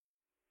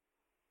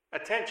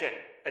Attention,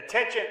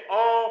 attention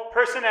all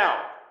personnel.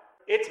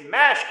 It's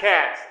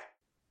HCast.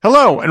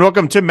 Hello, and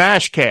welcome to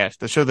HCast,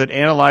 the show that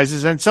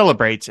analyzes and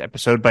celebrates,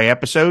 episode by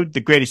episode,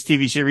 the greatest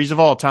TV series of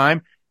all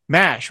time,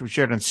 MASH, which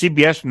aired on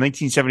CBS from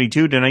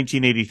 1972 to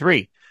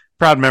 1983.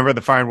 Proud member of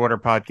the Fire and Water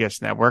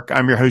Podcast Network.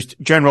 I'm your host,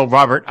 General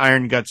Robert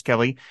Iron Guts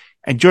Kelly,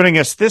 and joining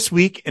us this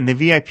week in the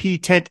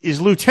VIP tent is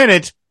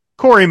Lieutenant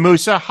Corey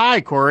Musa. Hi,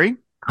 Corey.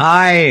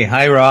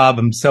 Hi, Rob.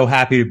 I'm so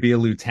happy to be a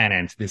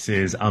lieutenant. This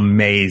is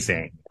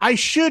amazing. I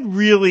should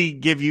really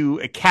give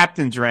you a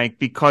captain's rank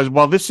because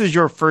while this is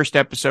your first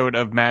episode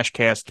of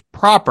MASHcast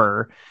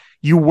proper,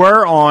 you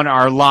were on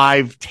our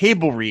live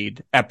table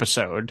read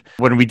episode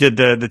when we did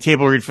the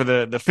table read for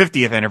the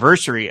 50th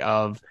anniversary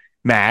of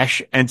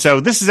MASH. And so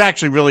this is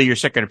actually really your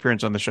second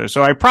appearance on the show.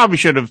 So I probably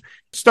should have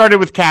started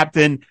with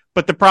captain,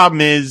 but the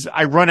problem is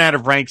I run out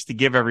of ranks to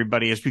give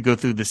everybody as we go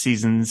through the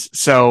seasons.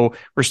 So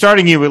we're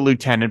starting you with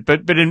lieutenant,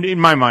 but in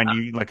my mind,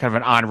 you like kind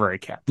of an honorary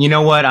captain. You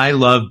know what? I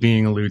love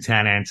being a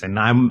lieutenant, and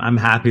I'm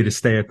happy to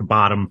stay at the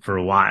bottom for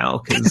a while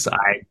because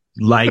I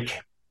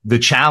like the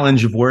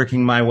challenge of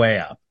working my way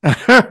up. All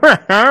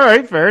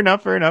right. Fair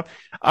enough.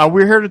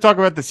 We're here to talk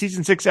about the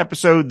season 6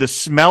 episode, The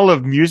Smell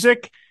of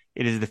Music.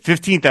 It is the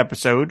 15th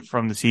episode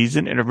from the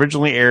season. It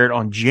originally aired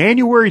on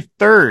January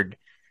 3rd,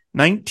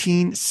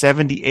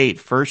 1978,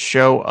 first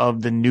show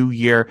of the new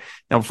year.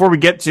 Now, before we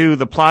get to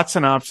the plot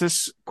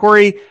synopsis,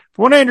 Corey,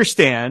 from what I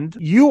understand,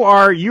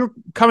 you're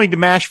coming to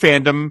MASH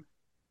fandom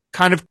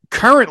kind of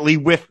currently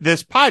with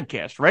this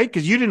podcast, right?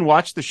 Because you didn't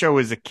watch the show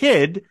as a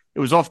kid. It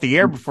was off the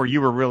air before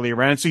you were really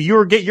around. So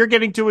you're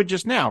getting to it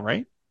just now,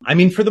 right? I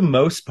mean, for the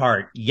most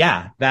part,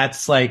 yeah,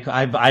 that's like,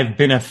 I've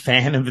been a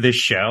fan of this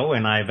show,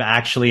 and I've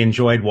actually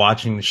enjoyed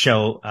watching the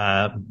show,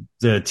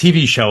 the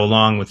TV show,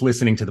 along with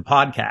listening to the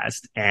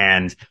podcast.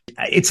 And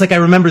it's like, I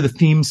remember the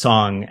theme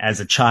song as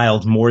a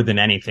child more than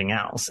anything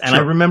else. And Sure.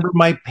 I remember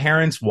my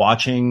parents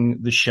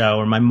watching the show,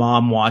 or my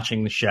mom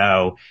watching the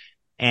show.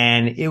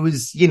 And it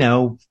was,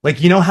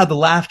 how the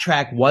laugh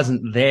track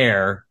wasn't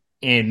there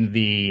in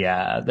the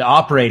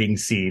operating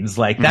scenes,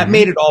 like that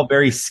made it all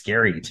very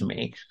scary to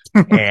me.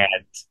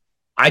 And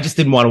I just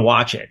didn't want to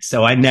watch it.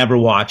 So I never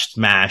watched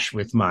MASH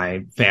with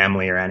my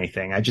family or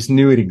anything. I just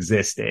knew it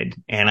existed.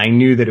 And I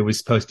knew that it was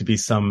supposed to be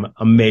some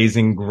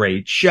amazing,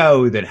 great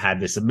show that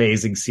had this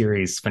amazing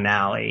series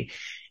finale.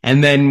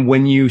 And then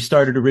when you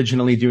started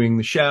originally doing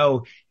the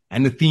show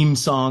and the theme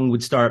song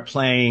would start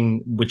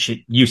playing, which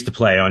it used to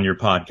play on your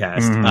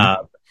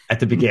podcast, at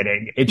the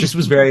beginning, it just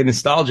was very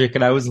nostalgic.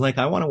 And I was like,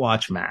 I want to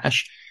watch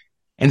MASH.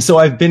 And so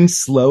I've been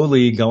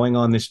slowly going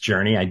on this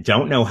journey. I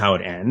don't know how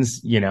it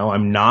ends.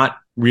 I'm not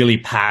really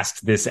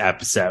past this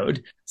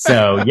episode.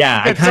 So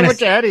yeah, I kind of so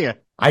much ahead of you.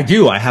 I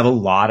do. I have a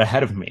lot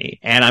ahehave of me,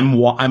 and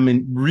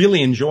I'm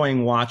really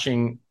enjoying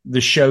watching the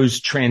show's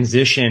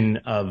transition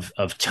of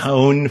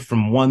tone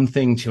from one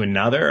thing to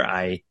another.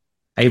 I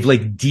have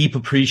like deep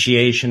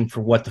appreciation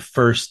for what the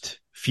first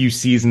few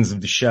seasons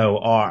of the show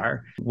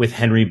are with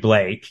Henry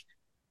Blake.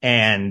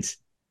 And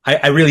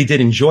I really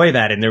did enjoy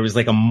that. And there was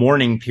like a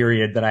mourning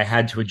period that I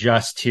had to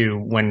adjust to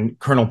when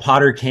Colonel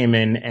Potter came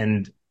in,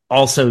 and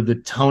also the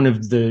tone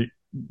of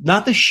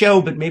not the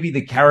show, but maybe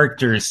the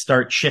characters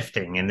start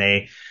shifting and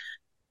they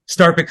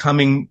start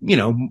becoming,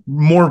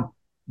 more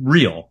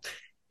real.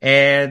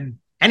 And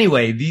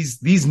anyway,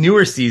 these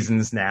newer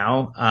seasons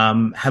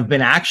now, have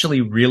been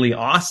actually really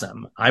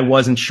awesome. I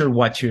wasn't sure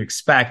what to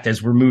expect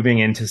as we're moving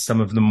into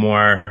some of the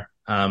more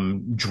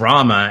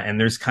drama, and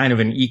there's kind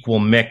of an equal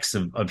mix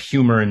of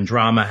humor and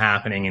drama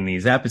happening in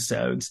these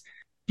episodes.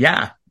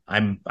 Yeah,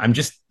 I'm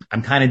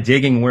kind of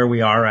digging where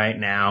we are right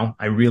now.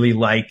 I really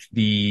like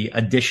the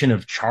addition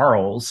of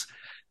Charles,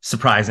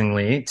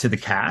 surprisingly, to the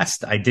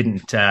cast. I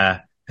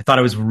thought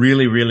I was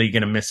really, really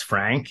going to miss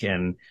Frank,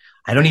 and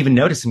I don't even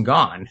notice him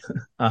gone.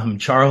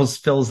 Charles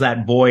fills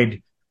that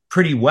void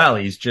pretty well.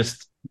 He's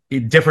just a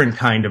different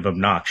kind of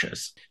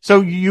obnoxious.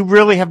 So you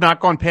really have not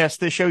gone past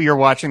this show? You're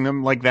watching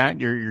them like that?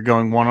 You're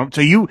going one on.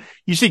 So you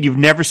said you've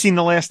never seen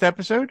the last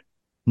episode?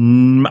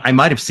 I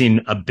might have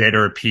seen a bit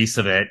or a pice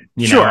of it.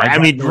 Sure.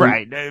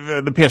 Right.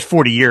 The past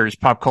 40 years,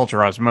 pop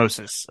culture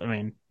osmosis. I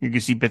mean, you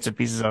can see bits and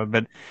pieces of it,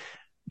 but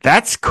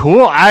that's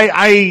cool.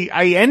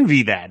 I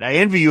envy that. I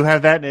envy you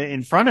have that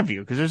in front of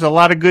you because there's a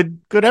lot of good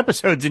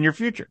episodes in your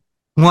future.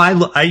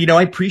 Well, I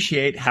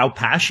appreciate how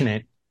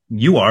passionate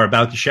you are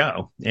about the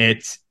show.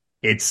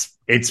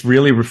 It's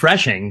really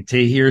refreshing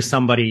to hear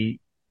somebody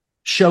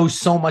show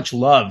so much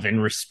love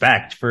and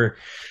respect for,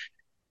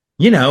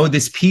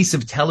 this piece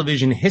of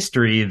television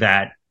history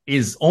that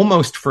is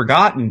almost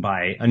forgotten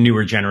by a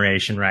newer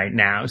generation right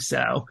now.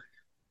 So,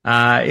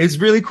 it's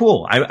really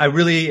cool. I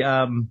really,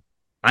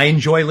 I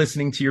enjoy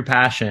listening to your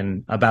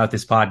passion about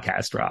this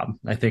podcast, Rob.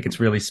 I think it's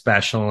really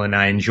special, and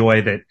I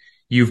enjoy that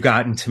you've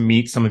gotten to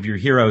meet some of your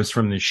heroes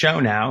from the show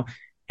now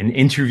and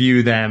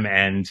interview them.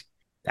 And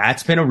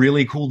that's been a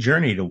really cool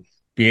journey to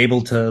be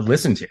able to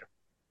listen to.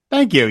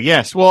 Thank you.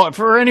 Yes. Well,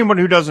 for anyone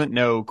who doesn't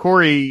know,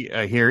 Corey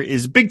here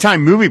is a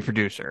big-time movie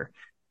producer.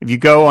 If you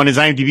go on his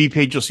IMDb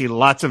page, you'll see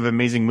lots of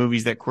amazing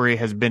movies that Corey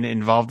has been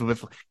involved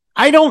with.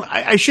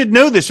 I should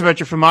know this about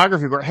your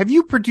filmography. Gordon. Have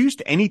you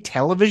produced any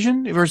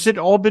television, or has it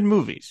all been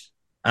movies?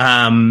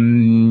 Yeah,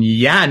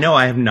 no,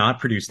 I have not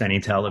produced any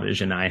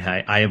television. I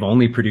have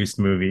only produced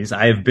movies.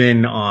 I have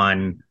been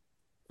on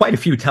quite a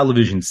few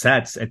television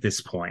sets at this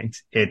point.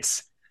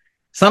 It's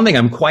something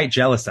I'm quite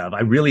jealous of.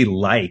 I really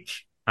like,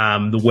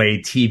 the way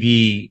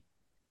TV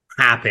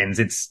happens.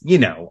 It's,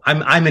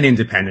 I'm an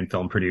independent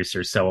film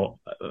producer, so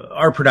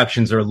our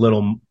productions are a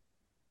little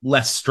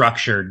less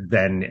structured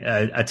than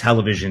a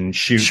television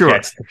shoot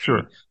gets.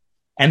 Sure.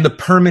 And the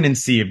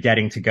permanency of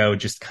getting to go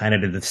just kind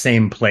of to the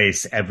same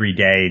place every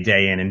day,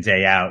 day in and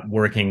day out,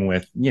 working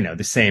with,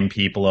 the same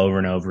people over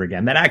and over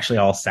again. That actually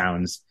all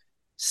sounds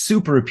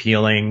super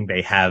appealing.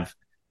 They have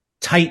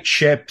tight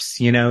ships,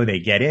 they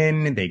get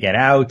in, they get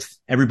out.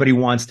 Everybody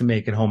wants to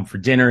make it home for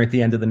dinner at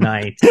the end of the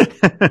night.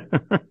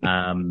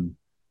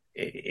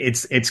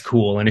 It's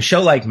cool. And a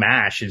show like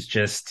MASH is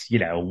just,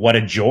 what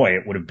a joy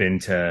it would have been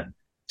to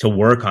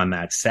work on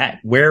that set.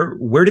 Where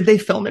did they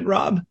film it,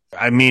 Rob?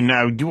 I mean,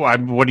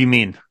 what do you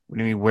mean? What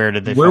do you mean? Where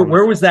did they film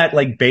Where was that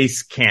like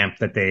base camp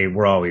that they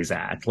were always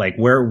at? Like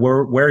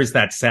where is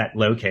that set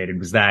located?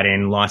 Was that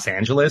in Los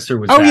Angeles or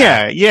was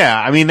yeah.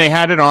 I mean, they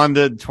had it on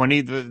the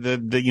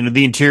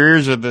the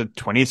interiors of the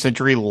 20th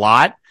century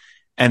lot.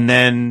 And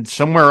then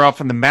somewhere off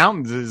in the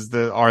mountains is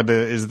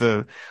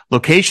the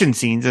location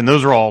scenes, and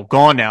those are all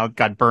gone now. It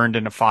got burned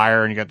in a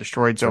fire and it got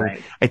destroyed. So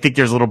right. I think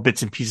there's little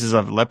bits and pieces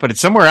of it left, but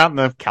it's somewhere out in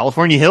the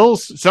California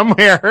hills,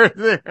 somewhere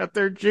they're out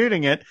there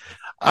shooting it.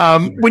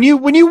 When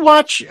you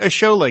watch a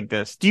show like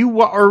this,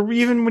 or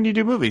even when you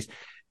do movies,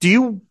 do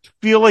you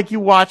feel like you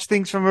watch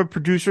things from a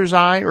producer's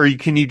eye, or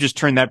can you just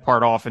turn that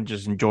part off and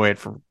just enjoy it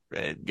for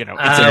its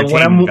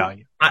entertainment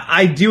value?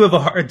 I do have a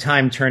hard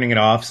time turning it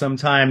off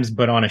sometimes,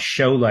 but on a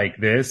show like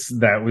this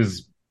that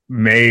was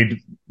made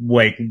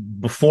like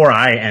before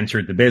I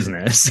entered the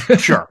business,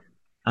 sure.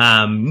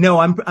 No,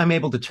 I'm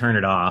able to turn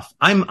it off.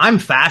 I'm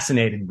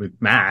fascinated with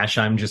MASH.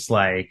 I'm just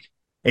like,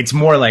 it's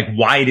more like,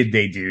 why did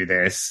they do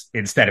this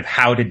instead of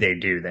how did they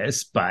do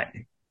this? But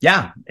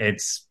yeah,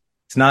 it's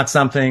not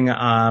something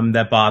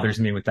that bothers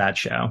me with that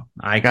show.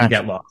 I can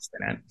get lost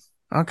in it.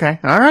 Okay.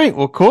 All right.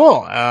 Well,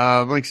 cool. Like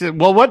I said,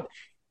 what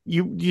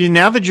you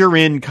now that you're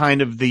in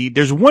kind of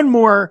there's one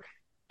more,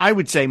 I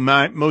would say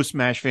most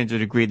MASH fans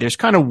would agree. There's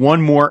kind of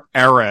one more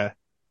era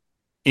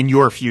in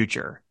your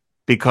future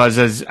because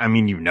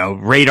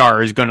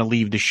Radar is going to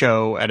leave the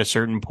show at a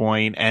certain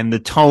point and the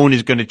tone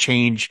is going to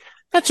change.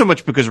 Not so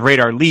much because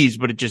Radar leaves,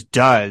 but it just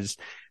does.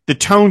 The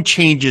tone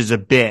changes a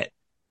bit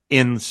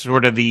in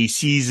sort of the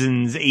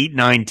seasons 8,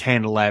 9,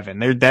 10,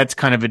 11. That's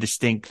kind of a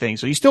distinct thing.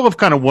 So you still have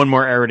kind of one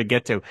more era to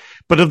get to.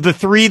 But of the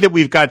three that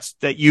we've got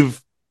that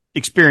you've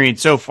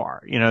experienced so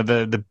far,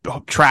 the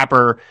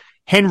Trapper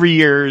Henry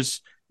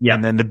years,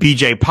 and then the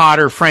BJ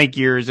Potter Frank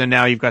years, and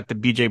now you've got the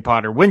BJ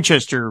Potter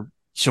Winchester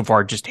so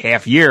far, just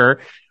half year.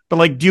 But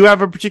like, do you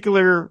have a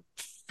particular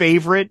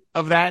favorite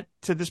of that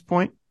to this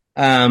point?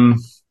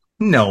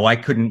 No, I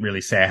couldn't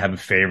really say I have a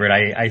favorite.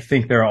 I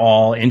think they're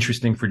all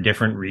interesting for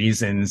different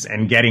reasons,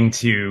 and getting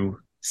to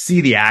see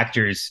the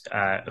actors,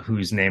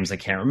 whose names I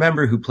can't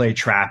remember, who play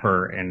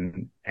Trapper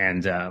and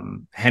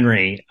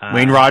Henry,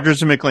 Wayne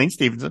Rogers and McLean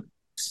Stevenson.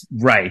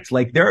 Right.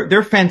 Like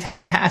they're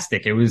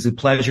fantastic. It was a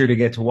pleasure to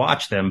get to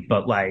watch them,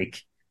 but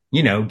like,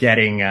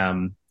 getting,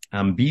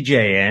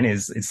 BJ in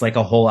it's like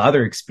a whole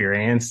other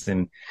experience,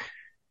 and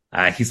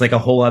he's like a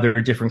whole other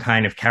different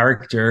kind of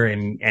character,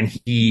 and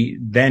he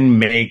then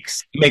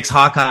makes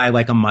Hawkeye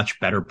like a much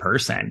better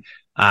person,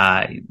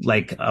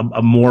 like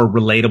a more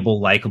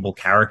relatable, likable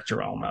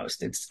character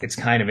almost. It's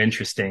kind of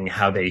interesting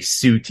how they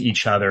suit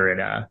each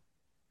other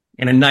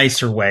in a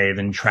nicer way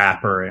than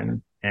Trapper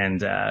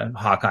and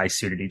Hawkeye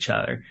suited each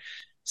other.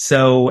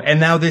 So, and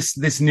now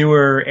this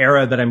newer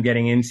era that I'm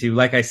getting into,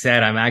 like I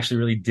said, I'm actually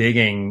really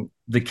digging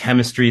the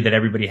chemistry that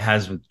everybody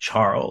has with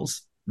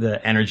Charles.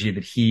 The energy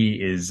that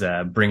he is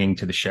bringing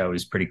to the show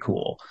is pretty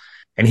cool.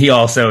 And he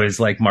also is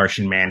like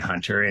Martian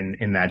Manhunter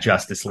in that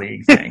Justice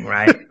League thing,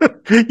 right?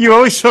 You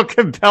always feel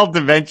compelled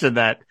to mention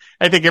that.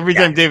 I think every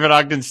time David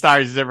Ogden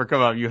Stiers has ever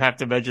come up, you have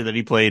to mention that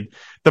he played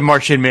the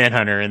Martian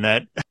Manhunter in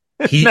that,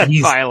 that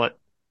pilot.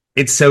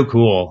 It's so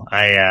cool.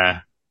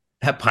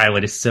 That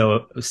pilot is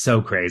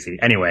so crazy.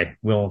 Anyway,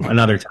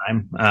 another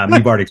time.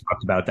 We've already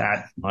talked about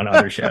that on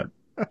other shows.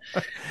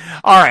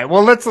 All right.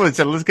 Well, let's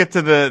get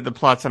to the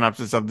plot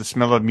synopsis of The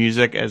Smell of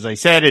Music. As I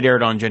said, it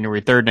aired on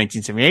January 3rd,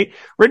 1978,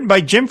 written by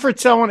Jim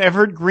Fritzell and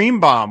Everett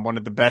Greenbaum, one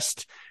of the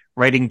best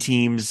writing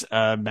teams,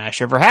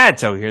 MASH ever had.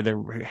 So here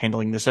they're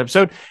handling this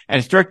episode, and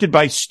it's directed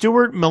by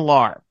Stuart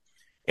Millar.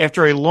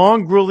 After a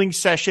long, grueling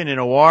session in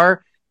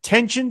OR,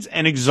 tensions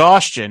and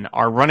exhaustion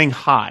are running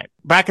high.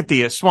 Back at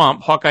the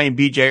swamp, Hawkeye and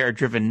BJ are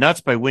driven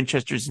nuts by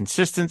Winchester's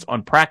insistence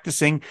on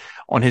practicing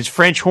on his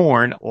French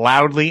horn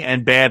loudly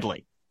and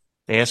badly.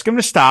 They ask him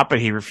to stop, but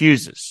he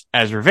refuses.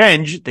 As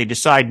revenge, they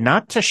decide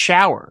not to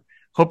shower,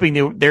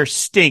 hoping their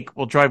stink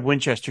will drive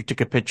Winchester to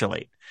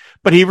capitulate.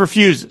 But he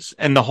refuses,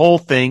 and the whole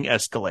thing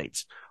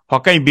escalates.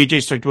 Hawkeye and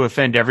BJ start to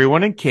offend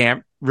everyone in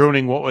camp,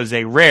 ruining what was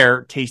a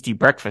rare, tasty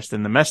breakfast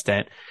in the mess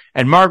tent,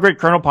 and Margaret,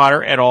 Colonel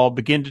Potter et al.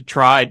 Begin to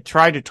try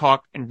to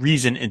talk and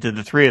reason into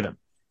the three of them.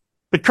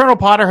 But Colonel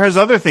Potter has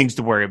other things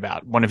to worry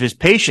about. One of his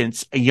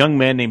patients, a young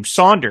man named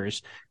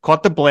Saunders,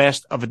 caught the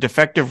blast of a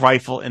defective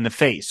rifle in the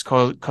face,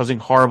 causing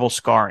horrible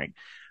scarring.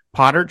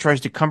 Potter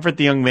tries to comfort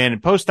the young man in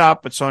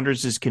post-op, but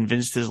Saunders is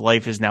convinced his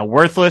life is now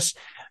worthless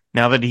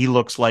now that he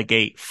looks like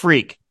a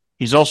freak.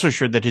 He's also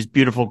sure that his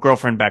beautiful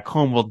girlfriend back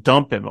home will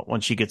dump him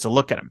once she gets a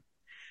look at him.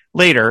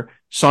 Later,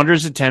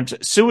 Saunders attempts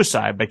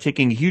suicide by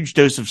taking a huge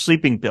dose of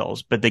sleeping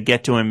pills, but they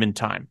get to him in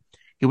time.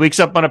 He wakes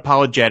up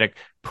unapologetic,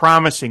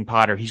 promising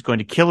Potter he's going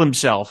to kill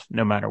himself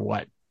no matter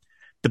what.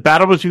 The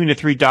battle between the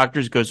three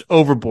doctors goes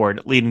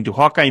overboard, leading to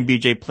Hawkeye and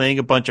BJ playing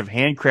a bunch of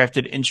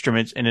handcrafted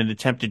instruments in an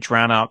attempt to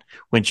drown out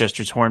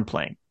Winchester's horn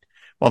playing.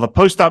 While the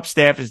post-op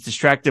staff is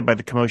distracted by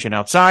the commotion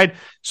outside,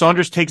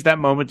 Saunders takes that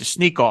moment to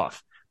sneak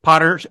off.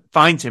 Potter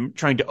finds him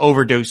trying to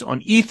overdose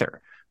on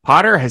ether.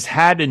 Potter has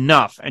had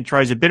enough and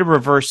tries a bit of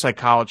reverse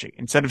psychology.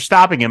 Instead of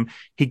stopping him,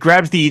 he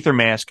grabs the ether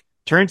mask,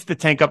 turns the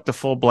tank up to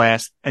full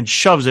blast, and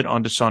shoves it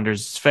onto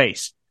Saunders'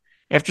 face.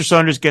 After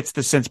Saunders gets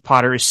the sense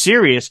Potter is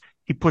serious,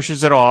 he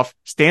pushes it off,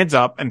 stands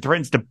up, and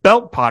threatens to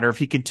belt Potter if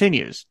he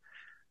continues.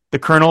 The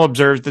colonel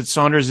observes that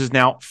Saunders is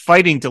now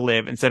fighting to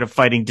live instead of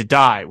fighting to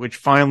die, which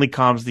finally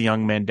calms the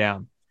young man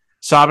down.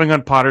 Sobbing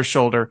on Potter's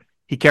shoulder,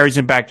 he carries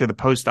him back to the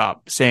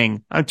post-op,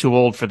 saying, "I'm too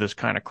old for this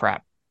kind of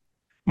crap."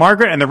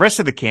 Margaret and the rest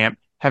of the camp,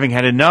 having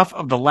had enough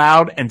of the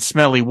loud and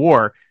smelly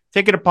war,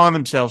 take it upon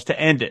themselves to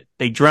end it.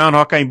 They drown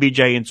Hawkeye and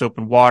BJ in soap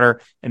and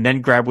water, and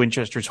then grab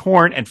Winchester's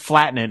horn and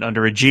flatten it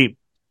under a jeep.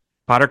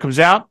 Potter comes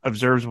out,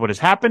 observes what has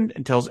happened,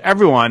 and tells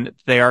everyone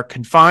they are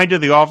confined to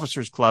the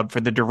officers' club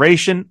for the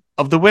duration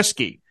of the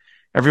whiskey.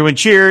 Everyone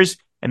cheers,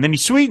 and then he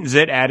sweetens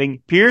it,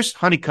 adding, "Pierce,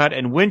 Honeycutt,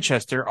 and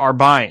Winchester are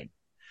buying."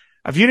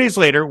 A few days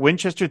later,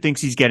 Winchester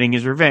thinks he's getting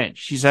his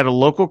revenge. He's had a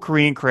local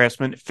Korean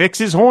craftsman fix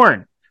his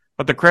horn,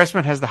 but the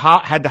craftsman has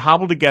had to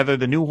hobble together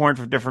the new horn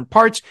from different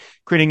parts,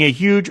 creating a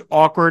huge,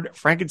 awkward,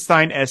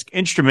 Frankenstein-esque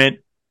instrument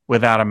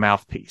without a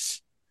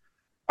mouthpiece.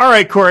 All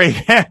right, Corey,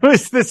 that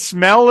was The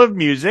Smell of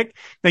Music.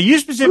 Now, you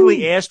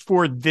specifically asked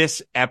for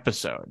this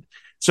episode.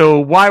 So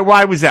why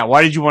was that?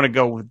 Why did you want to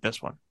go with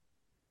this one?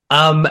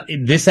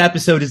 This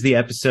episode is the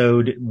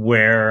episode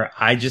where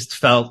I just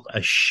felt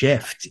a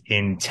shift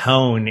in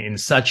tone in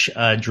such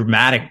a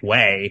dramatic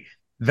way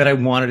that I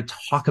wanted to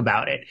talk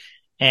about it.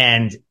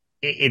 And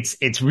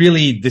it's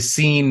really the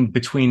scene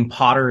between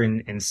Potter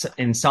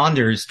and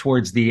Saunders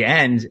towards the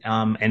end,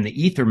 and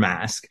the ether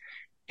mask.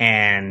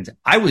 And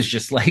I was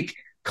just like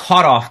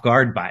caught off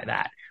guard by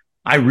that.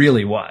 I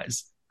really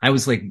was. I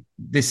was like,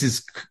 this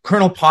is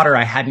Colonel Potter.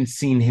 I hadn't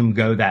seen him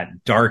go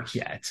that dark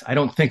yet. I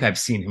don't think I've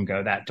seen him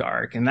go that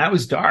dark. And that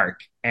was dark.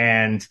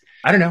 And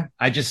I don't know.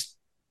 I just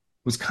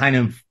was kind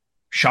of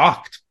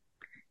shocked.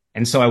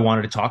 And so I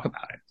wanted to talk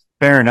about it.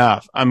 Fair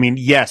enough. I mean,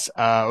 yes,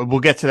 we'll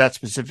get to that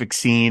specific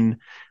scene,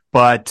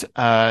 but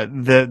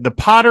the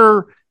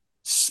Potter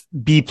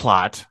B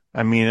plot,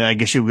 I mean, I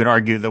guess you could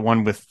argue the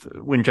one with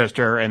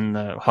Winchester and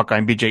the Hawkeye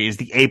and BJ is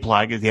the A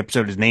plot because the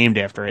episode is named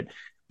after it.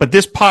 But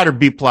this Potter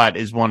B plot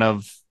is one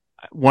of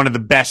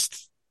the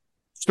best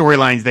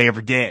storylines they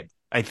ever did,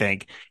 I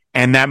think.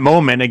 And that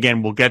moment,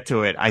 again, we'll get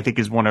to it, I think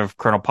is one of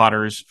Colonel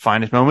Potter's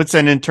finest moments,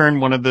 and in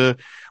turn, one of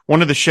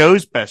the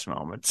show's best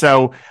moments.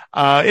 So,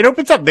 it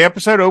opens up. The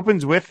episode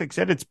opens with, like I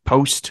said, it's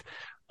post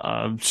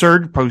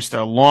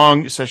a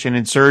long session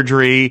in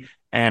surgery,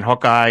 and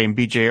Hawkeye and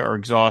BJ are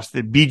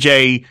exhausted.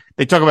 BJ,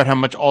 they talk about how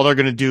much all they're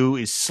going to do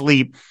is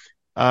sleep.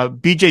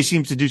 BJ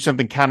seems to do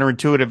something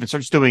counterintuitive and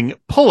starts doing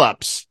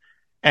pull-ups.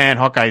 And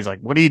Hawkeye's like,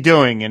 "What are you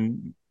doing?"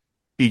 And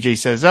BJ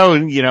says, "Oh,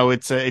 you know,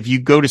 it's if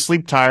you go to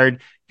sleep tired,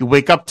 you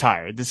wake up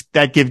tired. This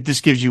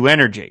gives you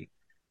energy."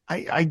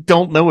 I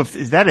don't know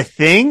is that a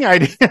thing?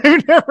 I've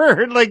never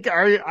heard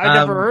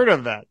never heard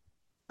of that.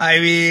 I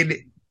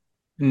mean,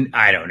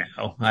 I don't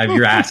know.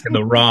 You're asking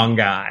the wrong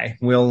guy.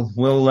 We'll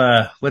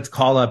let's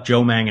call up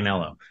Joe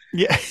Manganiello.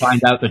 Yeah,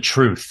 find out the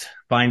truth.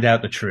 But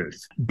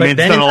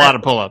then done a lot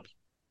of pull-ups.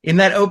 In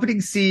that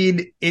opening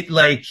scene, it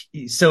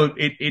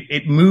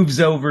moves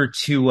over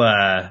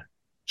to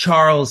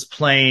Charles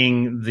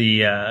playing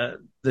the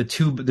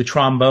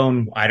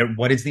trombone.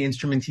 What is the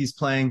instrument he's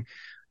playing?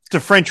 It's a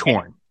French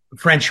horn.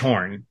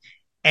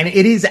 And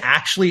it is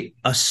actually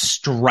a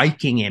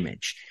striking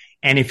image.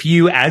 And if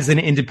you, as an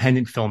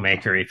independent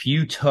filmmaker, if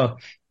you took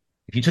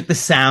the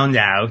sound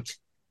out,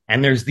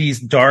 and there's these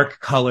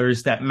dark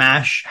colors that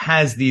MASH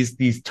has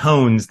these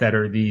tones that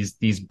are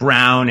these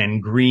brown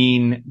and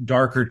green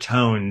darker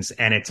tones,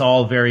 and it's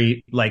all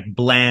very like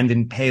bland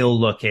and pale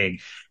looking.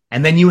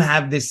 And then you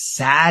have this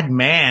sad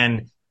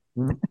man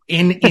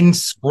in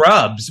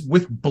scrubs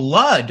with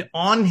blood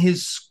on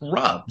his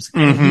scrubs.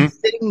 And he's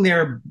sitting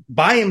there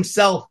by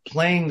himself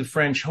playing the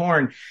French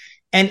horn.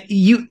 And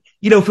you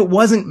know, if it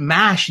wasn't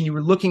MASH and you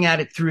were looking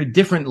at it through a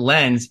different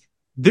lens,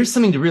 there's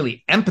something to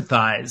really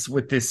empathize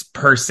with this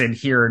person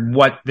here and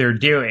what they're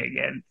doing.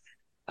 And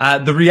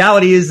The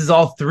reality is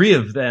all three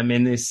of them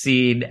in this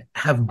scene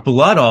have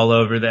blood all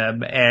over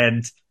them.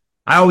 And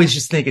I always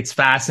just think it's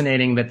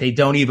fascinating that they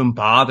don't even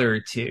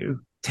bother to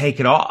take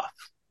it off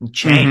and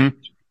change.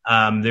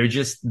 They're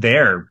just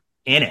there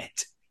in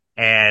it.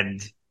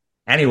 And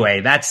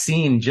anyway, that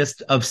scene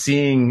just of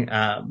seeing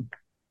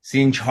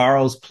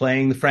Charles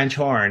playing the French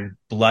horn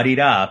bloodied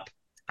up,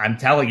 I'm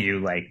telling you,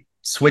 like,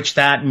 switch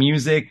that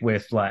music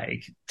with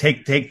like,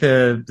 take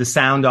the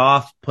sound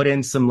off, put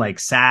in some like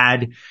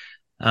sad,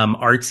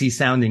 artsy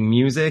sounding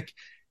music,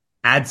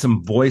 add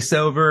some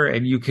voiceover,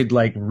 and you could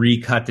like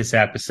recut this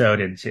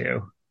episode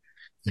into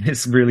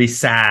this really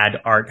sad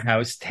art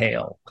house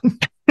tale.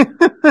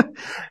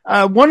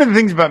 One of the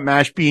things about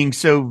MASH being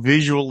so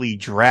visually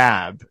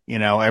drab,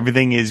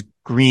 everything is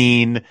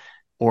green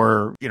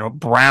or,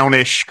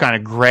 brownish, kind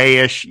of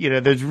grayish,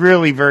 there's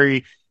really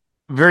very,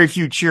 very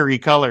few cheery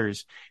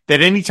colors,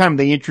 that anytime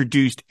they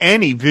introduced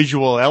any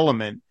visual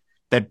element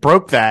that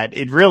broke that,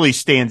 it really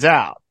stands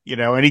out.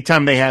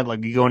 Anytime they had,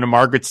 like, you go into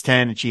Margaret's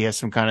tent and she has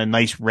some kind of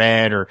nice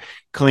red, or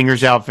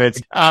Klinger's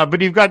outfits.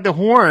 But you've got the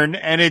horn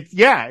and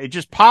it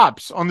just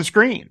pops on the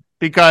screen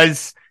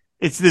because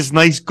it's this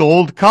nice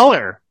gold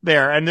color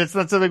there. And it's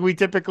not something we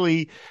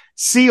typically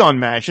see on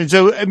MASH. And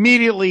so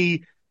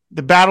immediately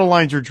the battle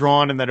lines are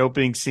drawn in that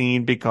opening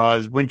scene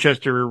because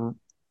Winchester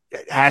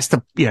has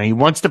to, he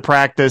wants to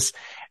practice.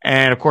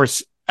 And of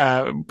course,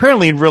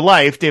 apparently in real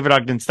life, David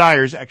Ogden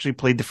Stiers actually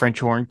played the French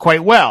horn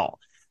quite well.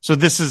 So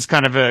this is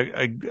kind of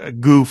a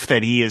goof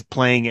that he is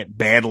playing it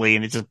badly,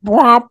 and it's just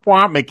womp,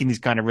 womp, making these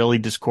kind of really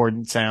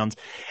discordant sounds.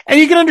 And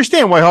you can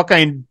understand why Hawkeye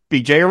and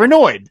BJ are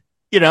annoyed.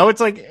 It's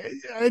like,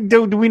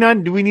 do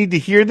we need to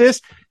hear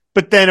this?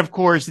 But then, of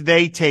course,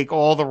 they take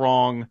all the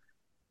wrong,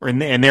 or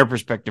in their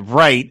perspective,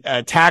 right,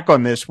 attack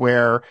on this,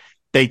 where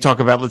they talk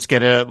about, let's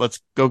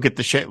go get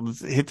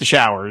let's hit the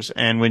showers.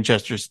 And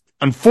Winchester's,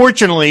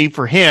 unfortunately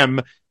for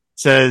him,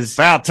 says,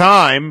 about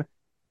time.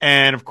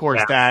 And of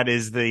course, that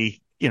is the,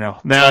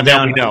 now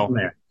we know.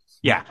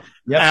 Yeah.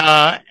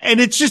 Yep. And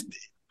it's just,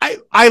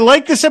 I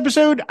like this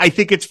episode. I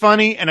think it's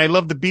funny and I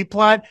love the B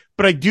plot,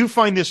 but I do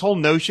find this whole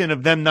notion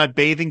of them not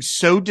bathing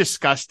so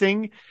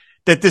disgusting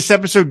that this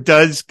episode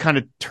does kind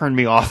of turn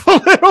me off a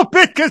little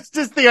bit, because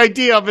just the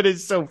idea of it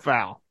is so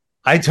foul.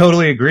 I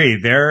totally agree.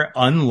 They're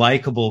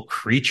unlikable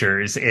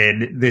creatures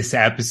in this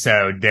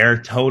episode.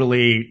 They're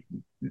totally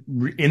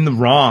in the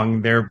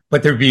wrong.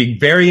 But they're being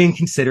very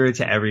inconsiderate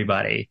to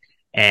everybody.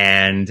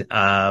 And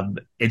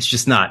it's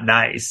just not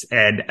nice.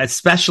 And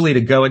especially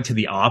to go into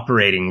the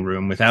operating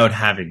room without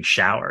having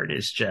showered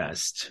is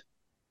just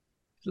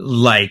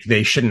like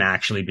they shouldn't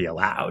actually be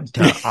allowed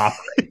to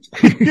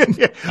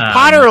operate.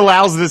 Potter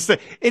allows this thing.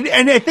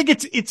 And I think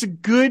it's a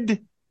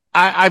good,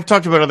 I've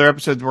talked about other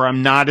episodes where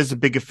I'm not as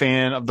big a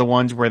fan of the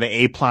ones where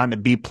the A plot and the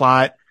B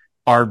plot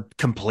are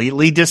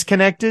completely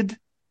disconnected.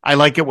 I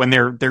like it when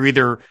they're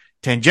either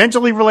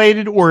tangentially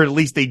related or at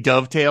least they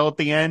dovetail at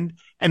the end.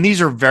 And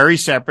these are very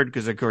separate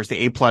because, of course, the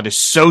A plot is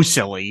so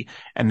silly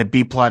and the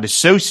B plot is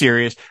so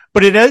serious.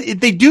 But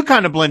they do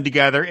kind of blend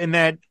together in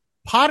that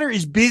Potter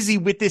is busy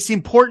with this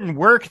important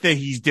work that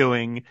he's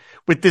doing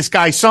with this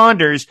guy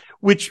Saunders,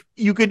 which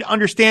you could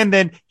understand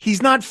then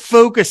he's not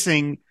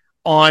focusing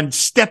on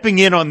stepping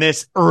in on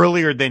this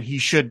earlier than he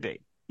should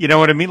be. You know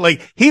what I mean?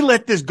 Like, he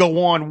let this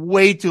go on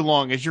way too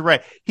long, as you're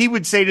right. He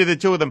would say to the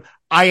two of them,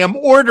 I am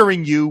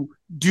ordering you,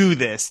 do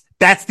this.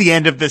 That's the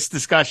end of this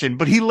discussion.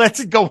 But he lets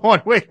it go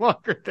on way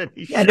longer than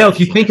he should. Yeah, no, if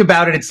you think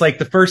about it, it's like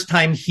the first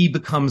time he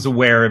becomes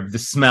aware of the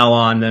smell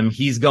on them,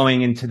 he's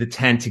going into the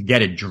tent to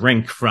get a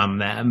drink from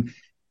them.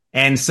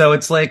 And so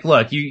it's like,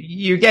 look,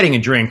 you're getting a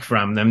drink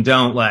from them.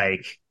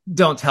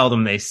 Don't tell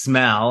them they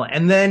smell.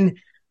 And then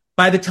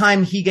by the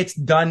time he gets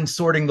done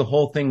sorting the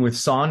whole thing with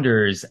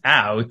Saunders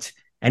out,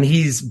 and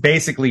he's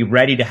basically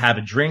ready to have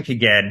a drink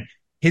again,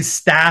 his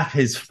staff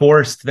has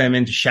forced them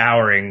into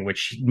showering,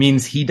 which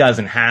means he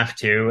doesn't have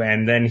to.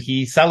 And then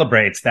he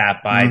celebrates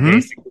that by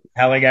basically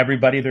telling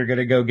everybody they're going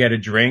to go get a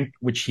drink,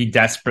 which he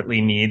desperately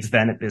needs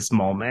then at this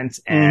moment.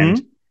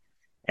 And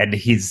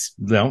he's,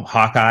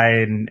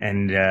 Hawkeye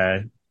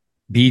and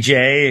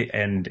BJ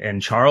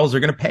and Charles are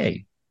going to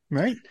pay.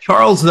 Right.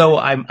 Charles, though,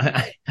 I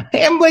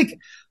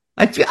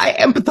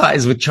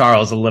empathize with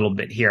Charles a little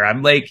bit here.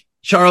 I'm like,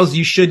 Charles,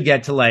 you should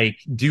get to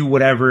do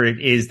whatever it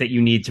is that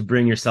you need to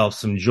bring yourself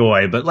some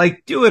joy, but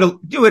do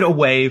it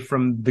away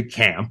from the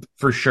camp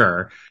for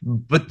sure.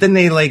 But then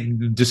they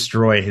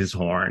destroy his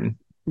horn,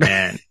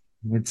 and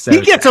it's so he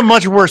gets a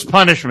much worse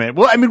punishment.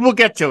 Well, I mean, we'll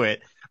get to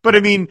it, but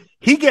I mean,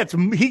 he gets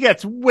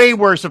way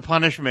worse a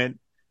punishment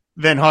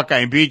than Hawkeye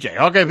and BJ.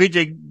 Hawkeye and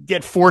BJ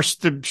get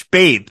forced to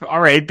bathe. All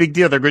right, big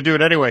deal. They're going to do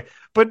it anyway.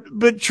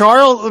 But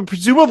Charles,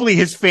 presumably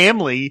his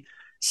family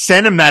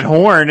sent him that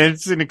horn, and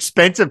it's an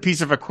expensive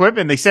piece of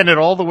equipment. They sent it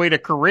all the way to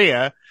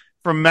Korea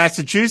from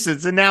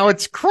Massachusetts, and now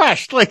it's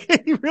crushed.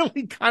 He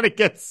really kind of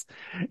gets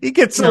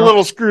a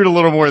little screwed a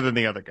little more than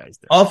the other guys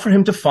do. All for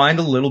him to find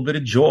a little bit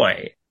of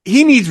joy.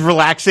 He needs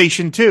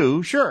relaxation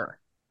too, sure.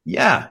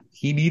 Yeah,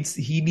 he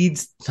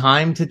needs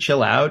time to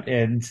chill out,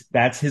 and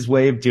that's his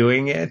way of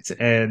doing it.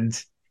 And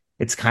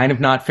it's kind of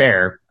not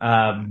fair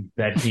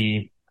that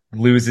he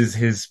loses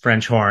his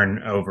French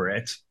horn over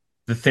it,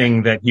 the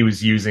thing that he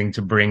was using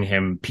to bring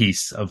him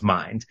peace of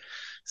mind.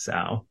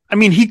 So, I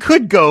mean, he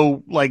could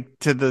go like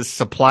to the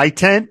supply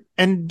tent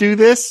and do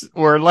this,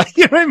 or like,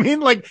 you know what I mean?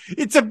 Like,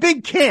 it's a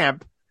big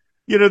camp.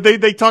 You know,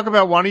 they talk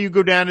about, why don't you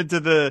go down into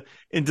the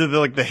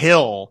like the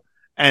hill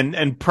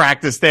and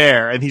practice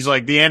there? And he's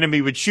like, the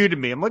enemy would shoot at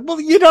me. I'm like, well,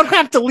 you don't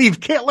have to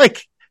leave camp.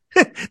 Like,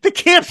 the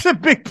camp's a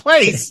big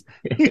place.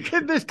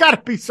 There's got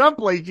to be some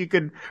place you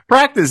can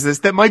practice this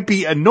that might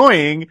be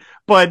annoying,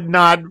 but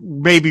not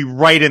maybe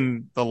right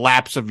in the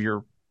laps of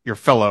your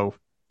fellow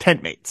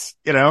tent mates,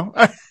 you know?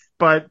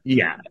 But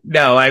yeah,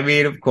 no, I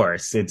mean, of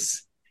course,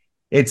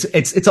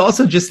 it's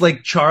also just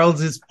like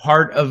Charles is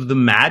part of the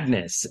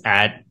madness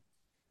at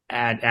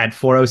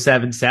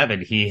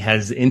 4077. He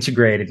has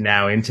integrated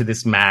now into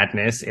this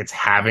madness. It's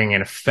having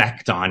an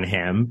effect on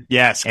him.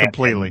 Yes,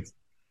 completely. And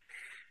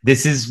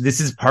this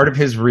is part of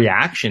his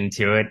reaction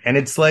to it. And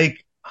it's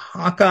like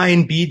Hawkeye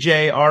and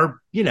BJ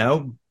are, you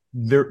know,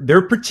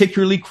 they're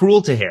particularly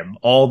cruel to him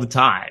all the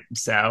time.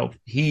 So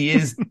he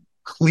is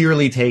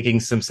clearly taking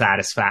some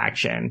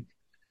satisfaction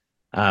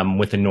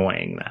with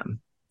annoying them.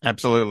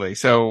 Absolutely.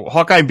 So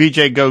Hawkeye and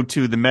BJ go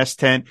to the mess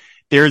tent.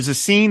 There's a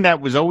scene that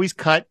was always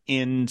cut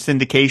in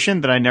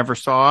syndication that I never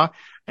saw.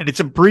 And it's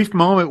a brief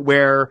moment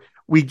where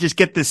we just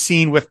get this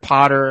scene with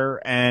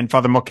Potter and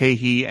Father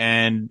Mulcahy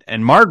and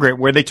Margaret,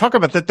 where they talk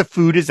about that the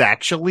food is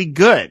actually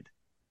good.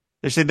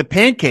 They say the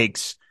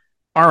pancakes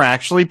are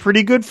actually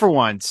pretty good for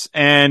once.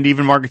 And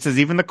even Margaret says,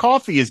 even the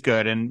coffee is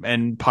good.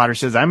 And Potter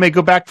says, I may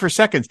go back for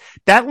seconds.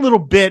 That little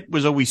bit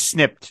was always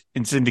snipped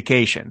in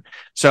syndication.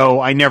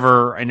 So I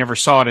never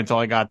saw it until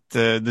I got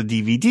the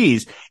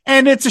DVDs.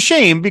 And it's a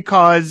shame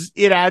because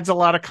it adds a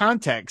lot of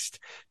context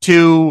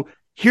to,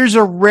 here's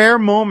a rare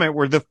moment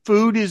where the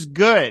food is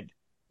good.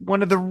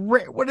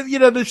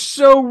 They're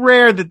so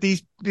rare that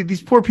these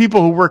poor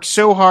people who work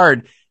so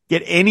hard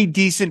get any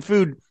decent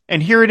food.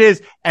 And here it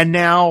is. And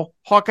now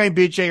Hawkeye and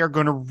BJ are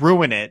going to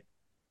ruin it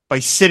by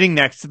sitting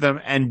next to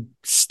them and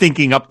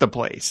stinking up the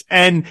place.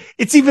 And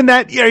it's even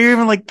that, you know, you're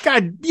even like,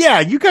 God, yeah,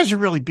 you guys are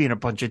really being a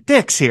bunch of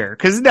dicks here.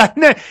 Cause not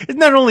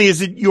only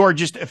is it you're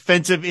just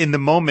offensive in the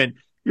moment,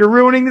 you're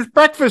ruining this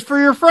breakfast for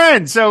your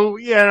friends. So,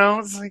 you know,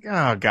 it's like,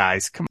 oh,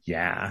 guys, come on.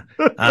 Yeah.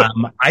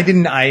 I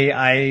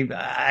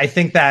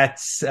think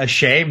that's a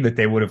shame that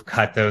they would have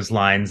cut those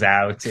lines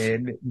out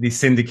in the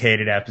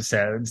syndicated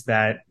episodes.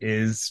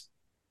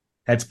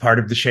 That's part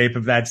of the shape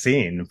of that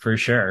scene for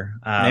sure.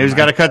 Always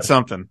got to cut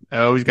something.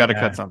 Always got to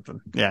cut something.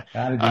 Yeah.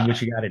 Gotta do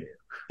what you gotta do.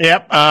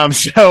 Yep.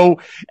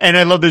 So, and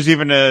I love there's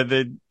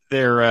even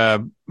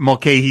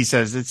Mulcahy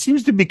says, it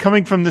seems to be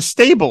coming from the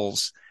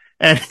stables.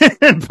 And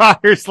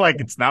Potter's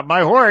like, it's not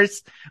my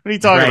horse. What are you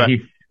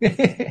talking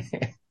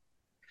about?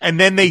 And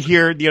then they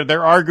hear, you know,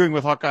 they're arguing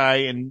with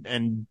Hawkeye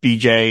and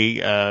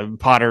BJ,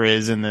 Potter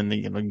is, and then they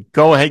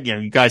go ahead, you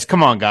know, you guys,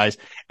 come on, guys.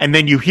 And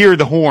then you hear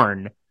the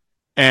horn.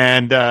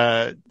 And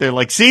they're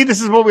like, see,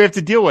 this is what we have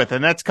to deal with.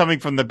 And that's coming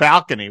from the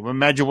balcony. Well,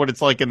 imagine what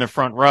it's like in the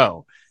front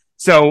row.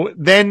 So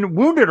then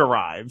Wounded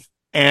arrive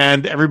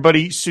and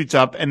everybody suits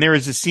up. And there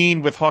is a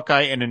scene with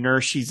Hawkeye and a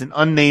nurse. She's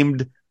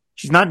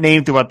not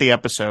named throughout the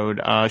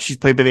episode. She's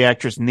played by the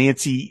actress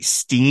Nancy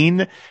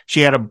Steen.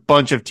 She had a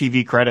bunch of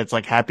TV credits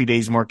like Happy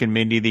Days, Mork and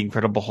Mindy, The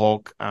Incredible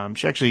Hulk.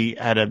 She actually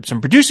had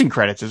some producing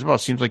credits as well.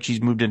 Seems like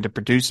she's moved into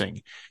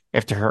producing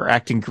after her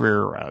acting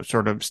career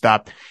sort of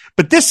stopped.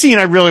 But this scene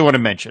I really want to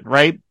mention,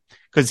 right?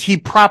 Because he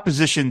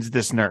propositions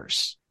this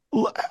nurse.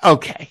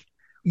 Okay.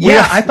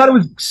 Yeah, I thought it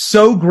was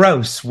so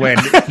gross when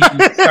he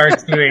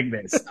starts doing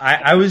this.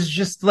 I was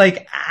just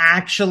like,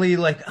 actually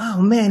like,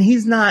 oh man,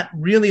 he's not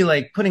really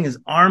like putting his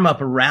arm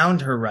up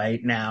around her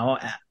right now.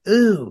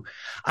 Ooh.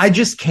 I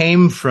just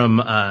came from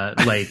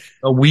like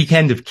a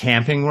weekend of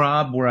camping,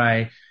 Rob, where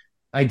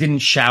I didn't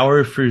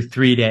shower for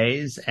 3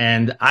 days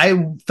and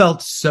I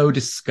felt so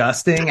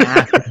disgusting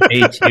after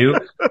day 2.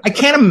 I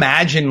can't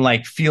imagine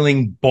like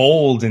feeling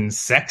bold and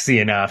sexy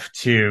enough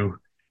to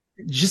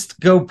just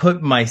go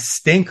put my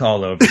stink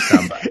all over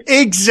somebody.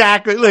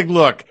 Exactly. Like,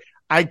 look,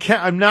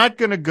 I'm not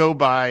going to go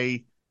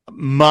by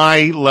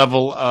my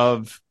level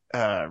of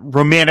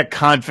romantic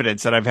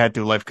confidence that I've had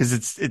through life because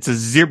it's a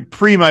zero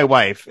pre my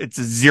wife. It's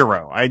a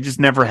 0. I just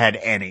never had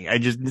any. I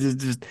just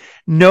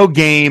no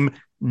game,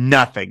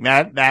 nothing.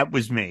 That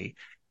was me.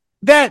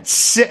 And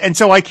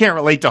so I can't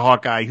relate to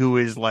Hawkeye, who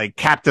is like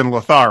Captain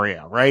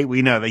Lothario, right?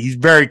 We know that he's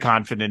very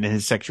confident in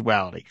his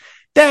sexuality.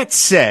 That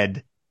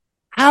said,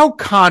 how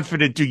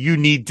confident do you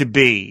need to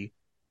be?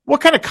 What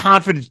kind of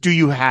confidence do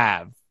you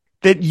have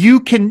that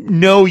you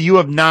can know you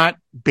have not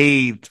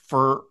bathed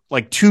for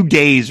like 2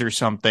 days or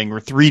something,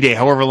 or 3 days,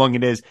 however long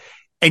it is,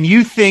 and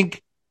you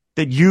think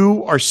that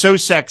you are so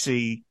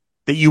sexy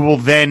that you will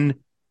then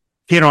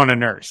hit on a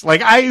nurse?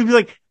 Like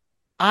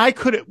I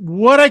could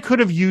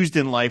have used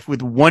in life with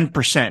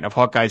 1% of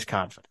Hawkeye's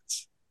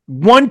confidence.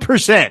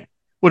 1%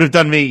 would have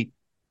done me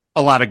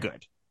a lot of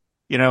good.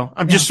 You know,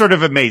 I'm just sort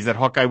of amazed that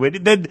Hawkeye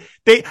would.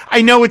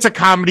 I know it's a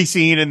comedy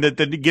scene and that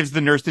it gives the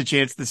nurse the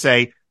chance to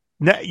say,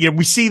 you know,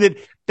 we see that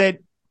that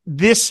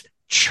this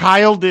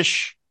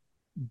childish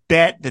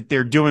bet that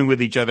they're doing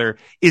with each other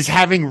is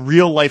having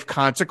real life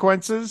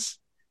consequences.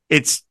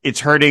 It's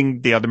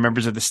hurting the other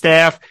members of the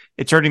staff.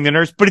 It's hurting the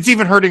nurse, but it's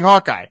even hurting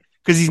Hawkeye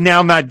because he's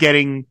now not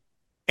getting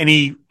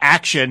any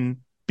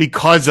action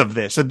because of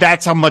this. So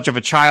that's how much of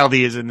a child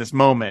he is in this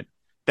moment,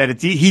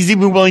 that he's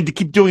even willing to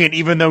keep doing it,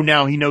 even though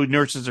now he knows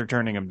nurses are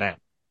turning him down.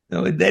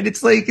 No, and then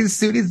it's like as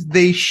soon as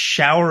they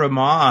shower him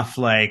off,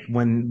 like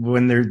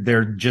when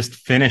they're just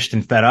finished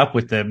and fed up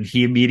with him,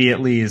 he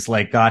immediately is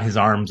like got his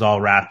arms all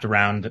wrapped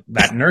around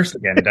that nurse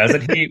again,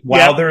 doesn't he?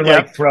 While they're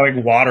like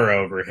throwing water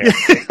over him.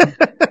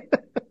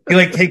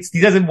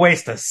 He doesn't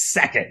waste a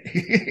second.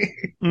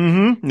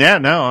 Mm-hmm. Yeah,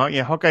 no,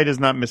 yeah, Hawkeye does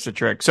not miss a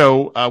trick.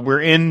 So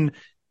we're in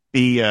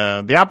the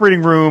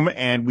operating room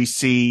and we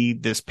see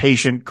this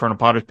patient, Colonel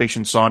Potter's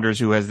patient Saunders,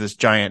 who has this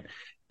giant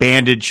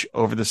bandage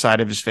over the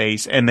side of his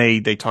face, and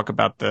they talk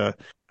about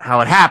how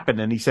it happened,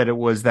 and he said it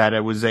was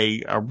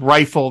a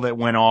rifle that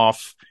went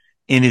off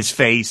in his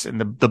face,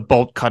 and the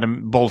bolt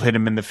hit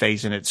him in the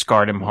face, and it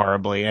scarred him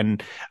horribly.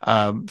 And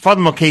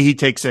Father Mulcahy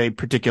takes a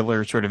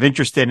particular sort of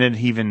interest in it.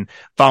 He even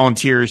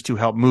volunteers to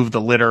help move the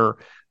litter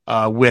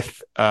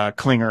with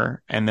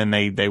Klinger, and then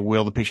they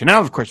wheel the patient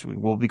out. Of course, we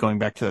will be going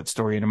back to that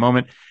story in a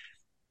moment,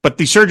 but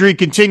the surgery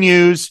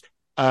continues.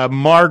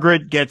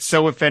 Margaret gets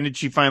so offended,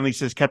 she finally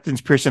says,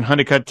 Captains Pierce and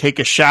Honeycutt, take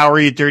a shower,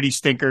 you dirty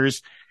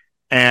stinkers.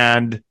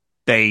 And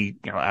they,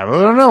 I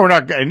don't know, we're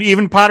not, and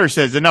even Potter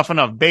says, enough,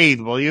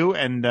 bathe, will you?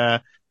 And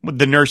the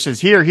nurse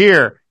says,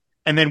 here.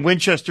 And then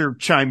Winchester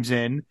chimes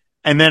in.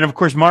 And then, of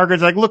course,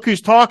 Margaret's like, look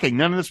who's talking.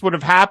 None of this would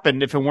have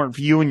happened if it weren't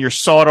for you and your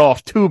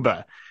sawed-off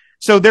tuba.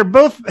 So they're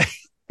both,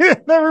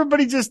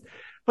 everybody just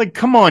like,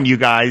 come on, you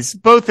guys,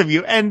 both of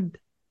you. And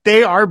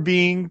they are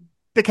being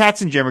the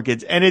Katzenjammer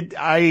kids. And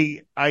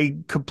I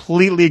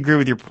completely agree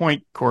with your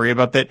point, Corey,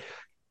 about that.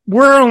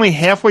 We're only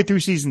halfway through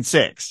season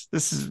 6.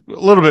 This is a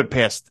little bit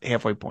past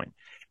halfway point.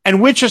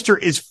 And Winchester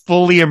is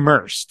fully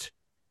immersed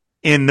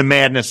in the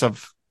madness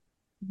of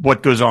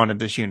what goes on in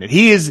this unit.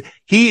 He is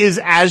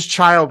as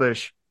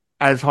childish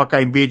as Hawkeye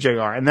and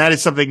BJ are. And that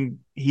is something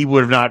he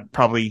would have not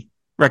probably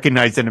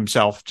recognized in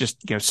himself just,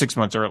 6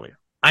 months earlier.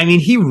 I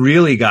mean, he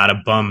really got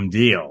a bum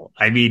deal.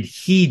 I mean,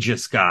 he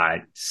just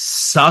got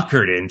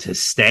suckered into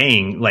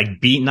staying,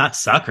 not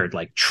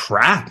suckered,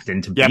 trapped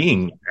into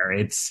being there.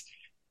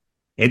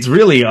 It's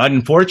really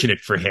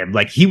unfortunate for him.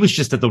 Like, he was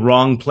just at the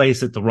wrong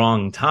place at the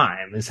wrong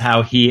time is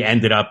how he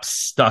ended up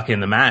stuck in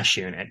the MASH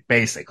unit,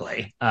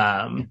 basically.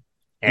 And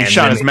he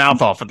shot his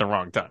mouth off at the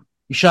wrong time.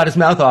 He shot his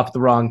mouth off at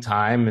the wrong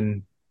time,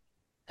 and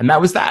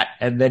that was that.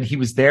 And then he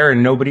was there,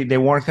 and they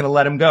weren't going to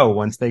let him go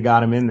once they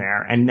got him in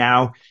there. And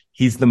now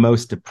he's the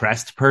most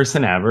depressed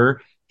person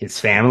ever. His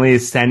family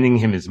is sending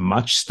him as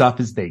much stuff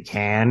as they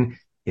can.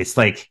 It's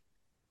like,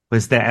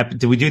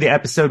 did we do the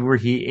episode where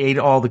he ate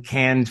all the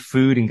canned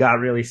food and got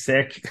really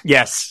sick?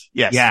 Yes.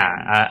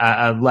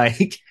 Yeah.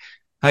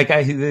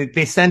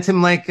 They sent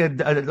him like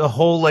a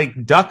whole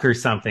duck or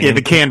something. Yeah,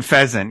 the canned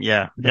pheasant.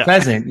 Yeah. The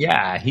pheasant.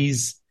 Yeah.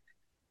 This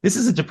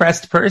is a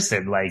depressed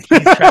person. Like,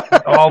 he's trapped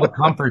with all the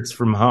comforts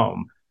from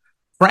home.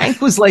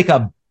 Frank was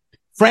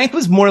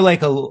more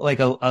like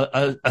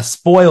a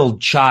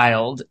spoiled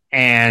child.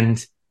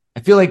 And I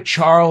feel like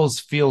Charles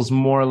feels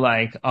more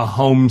like a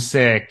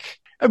homesick.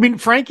 I mean,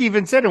 Frank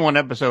even said in one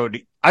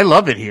episode, I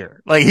love it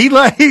here.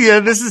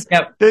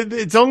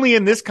 It's only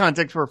in this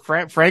context where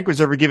Frank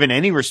was ever given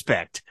any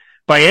respect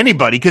by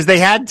anybody because they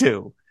had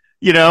to.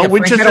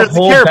 Winchester had a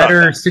whole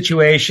better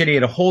situation. He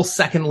had a whole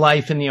second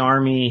life in the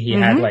army. He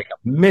had a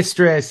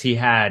mistress. He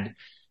had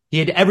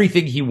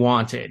everything he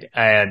wanted.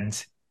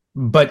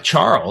 But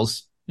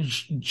Charles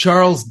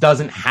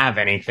doesn't have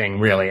anything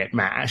really at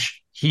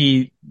MASH.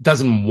 He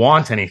doesn't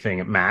want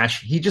anything at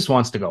MASH. He just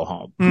wants to go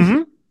home.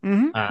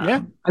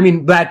 Yeah. I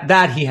mean,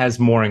 that he has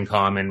more in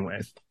common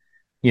with,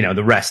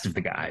 the rest of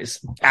the guys.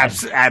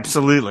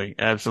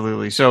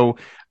 Absolutely. So,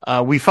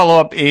 we follow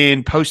up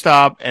in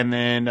post-op, and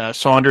then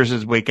Saunders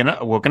is woken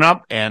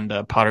up,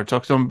 and Potter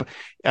talks to him.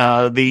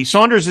 The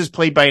Saunders is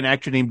played by an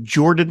actor named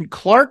Jordan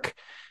Clark.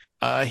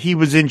 He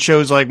was in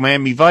shows like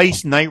Miami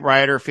Vice, Knight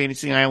Rider,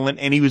 Fantasy Island,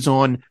 and he was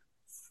on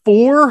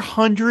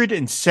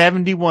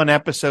 471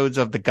 episodes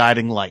of The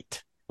Guiding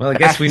Light. Well, I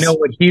guess we know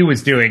what he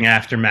was doing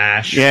after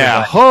MASH.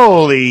 Yeah,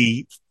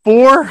 holy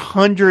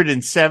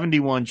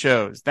 471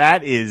 shows.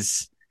 That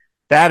is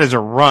a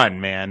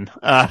run, man.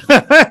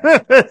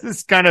 This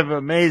is kind of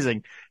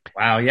amazing.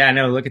 Wow. Yeah,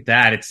 no, look at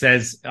that. It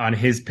says on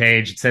his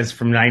page,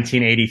 from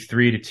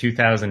 1983 to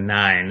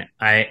 2009.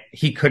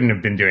 He couldn't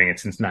have been doing it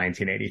since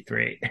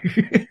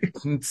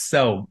 1983.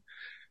 So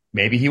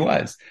maybe he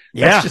was.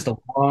 Yeah. That's just a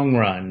long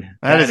run.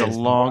 That is a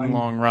long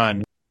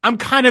run. I'm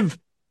kind of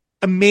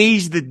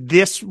amazed that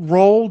this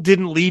role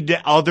didn't lead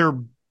to other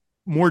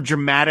more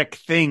dramatic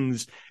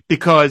things,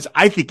 because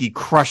I think he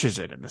crushes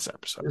it in this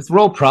episode. This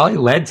role probably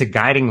led to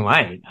Guiding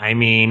Light. I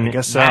mean, I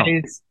guess so.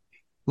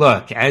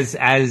 Look,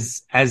 as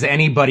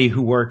anybody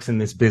who works in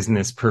this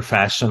business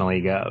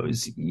professionally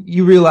goes,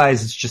 you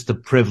realize it's just a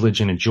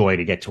privilege and a joy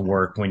to get to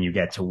work when you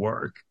get to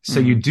work. So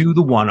you do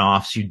the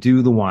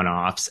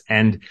one-offs,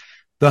 and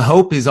the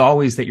hope is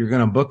always that you're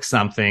going to book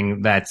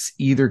something that's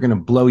either going to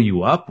blow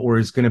you up or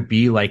is going to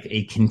be like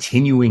a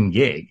continuing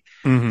gig.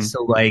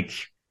 So like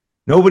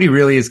nobody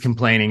really is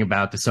complaining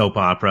about the soap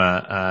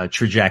opera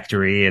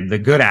trajectory, and the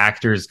good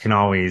actors can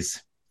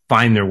always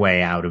find their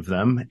way out of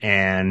them.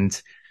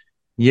 And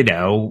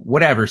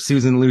whatever.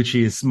 Susan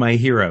Lucci is my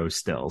hero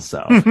still. So,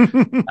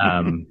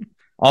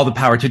 all the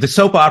power to the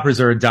soap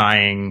operas are a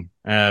dying,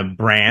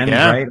 brand,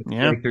 right?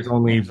 Yeah. Like there's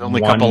only a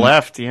couple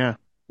left. Yeah.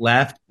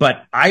 Left.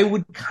 But I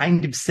would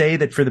kind of say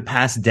that for the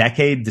past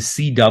decade, the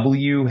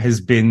CW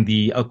has been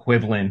the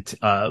equivalent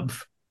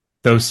of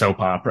those soap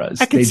operas.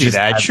 I can see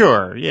that.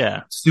 Sure.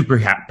 Yeah.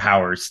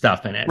 Superpower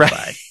stuff in it. Right.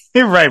 But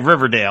Right.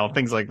 Riverdale,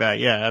 things like that.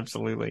 Yeah,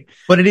 absolutely.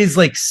 But it is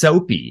like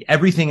soapy.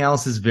 Everything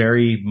else is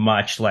very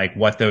much like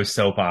what those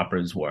soap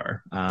operas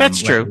were.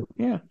 That's true.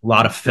 Yeah. A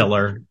lot of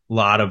filler, a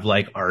lot of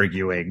like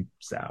arguing.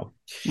 So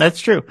that's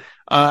true.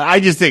 I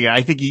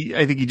think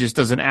he just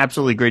does an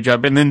absolutely great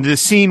job. And then the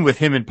scene with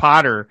him and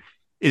Potter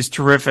is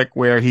terrific,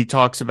 where he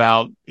talks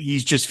about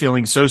he's just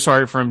feeling so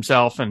sorry for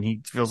himself and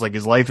he feels like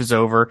his life is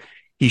over.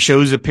 He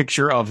shows a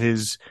picture of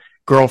his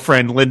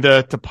girlfriend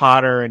Linda to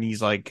Potter, and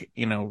he's like,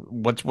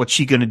 what's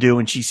she going to do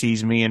when she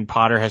sees me? And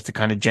Potter has to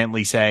kind of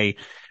gently say,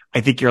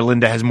 I think your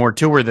Linda has more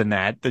to her than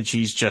that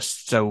she's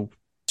just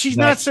she's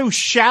not so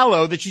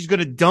shallow that she's going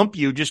to dump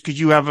you just because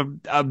you have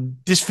a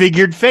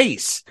disfigured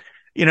face,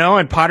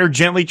 and Potter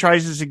gently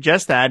tries to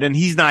suggest that, and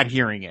he's not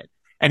hearing it.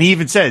 And he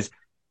even says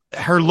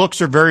her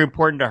looks are very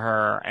important to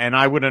her, and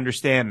I would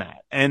understand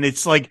that. And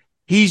it's like,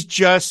 his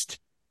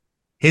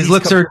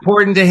looks are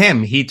important to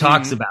him. He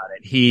talks about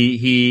it.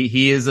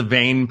 He is a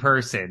vain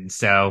person.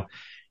 So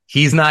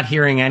he's not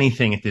hearing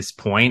anything at this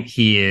point.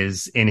 He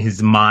is in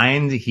his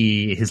mind.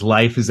 His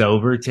life is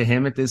over to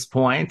him at this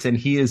point, and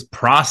he is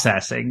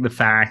processing the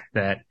fact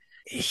that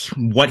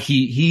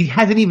he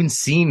hasn't even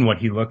seen what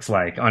he looks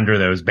like under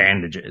those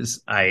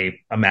bandages, I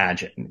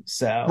imagine.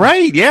 So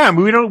right. Yeah. I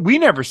mean, we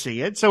never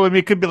see it. So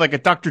it could be like a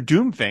Dr.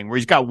 Doom thing where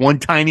he's got one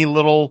tiny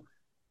little,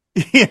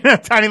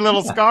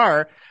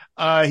 scar.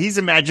 He's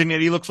imagining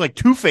that he looks like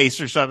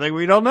Two-Face or something.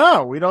 We don't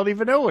know. We don't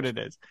even know what it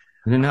is.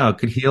 I don't know. It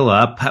could heal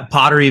up.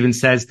 Potter even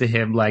says to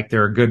him, like,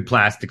 they're good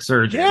plastic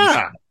surgeons.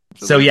 Yeah.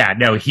 So yeah,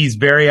 no, he's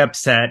very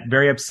upset,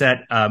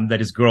 that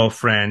his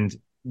girlfriend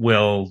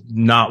will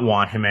not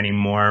want him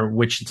anymore,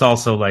 which it's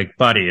also like,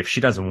 buddy, if she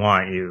doesn't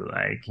want you,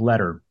 like, let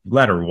her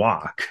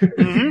walk.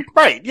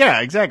 Right.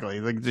 Yeah,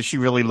 exactly. Like, does she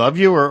really love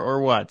you or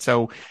what?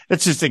 So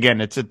it's just, again,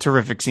 it's a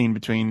terrific scene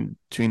between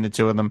the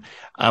two of them.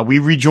 We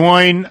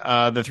rejoin,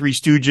 the Three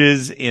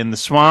Stooges in the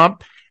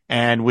swamp,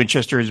 and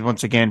Winchester is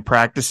once again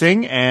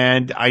practicing.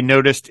 And I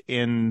noticed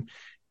in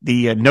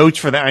the notes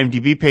for the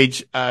IMDb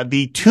page,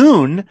 the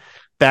tune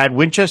that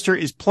Winchester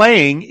is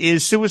playing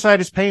is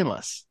Suicide is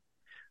Painless.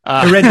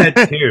 I read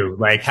that too.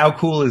 Like, how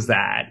cool is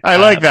that? I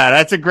like that.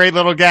 That's a great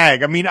little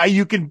gag. I mean,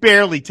 you can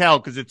barely tell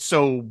because it's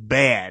so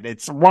bad.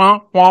 It's wah,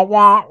 wah,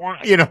 wah,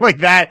 wah, like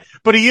that.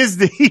 But he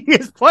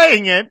is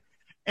playing it.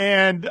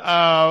 And,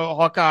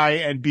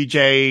 Hawkeye and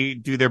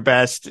BJ do their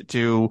best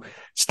to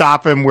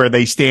stop him, where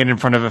they stand in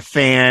front of a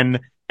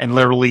fan and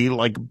literally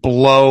like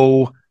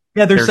blow.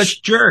 Yeah, they're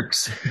such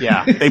jerks.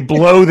 Yeah. They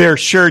blow their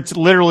shirts,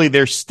 literally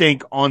their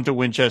stink, onto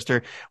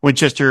Winchester.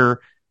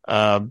 Winchester,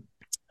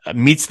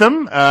 meets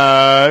them.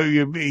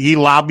 He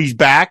lobbies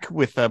back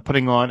with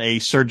putting on a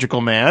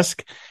surgical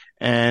mask,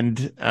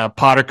 and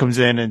Potter comes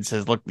in and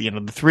says, look,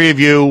 the three of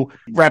you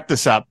wrap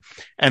this up.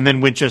 And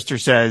then Winchester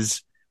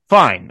says,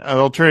 fine,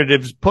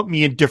 alternatives, put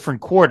me in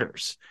different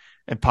quarters.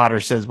 And Potter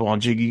says, well,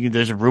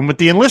 there's a room with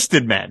the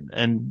enlisted men.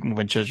 And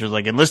Winchester's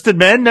like, enlisted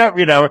men?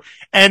 No,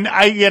 and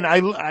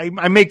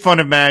I make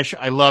fun of MASH.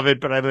 I love it,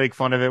 but I make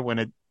fun of it when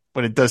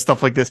it does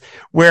stuff like this,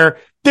 where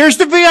there's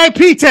the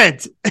VIP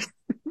tent.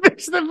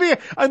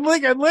 I'm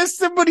like, unless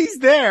somebody's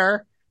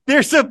there,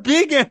 there's a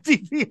big empty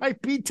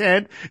VIP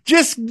tent.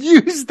 Just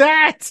use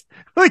that.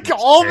 Like,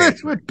 all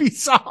this would be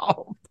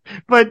solved.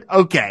 But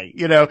okay,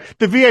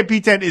 the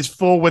VIP tent is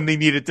full when they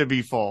need it to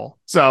be full.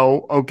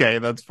 So, okay,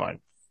 that's fine.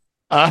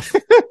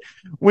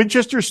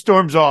 Winchester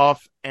storms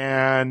off,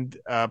 and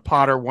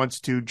Potter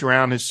wants to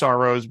drown his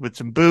sorrows with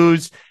some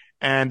booze.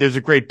 And there's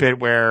a great bit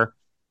where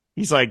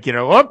he's like,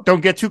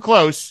 don't get too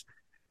close.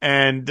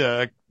 And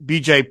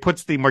BJ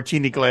puts the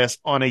martini glass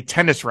on a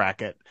tennis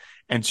racket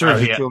and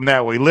serves it to him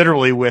that way,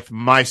 literally with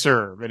my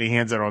serve. And he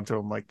hands it on to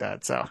him like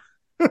that. So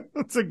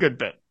it's a good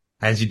bit.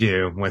 As you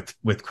do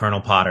with Colonel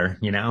Potter,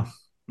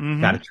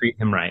 got to treat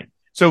him right.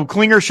 So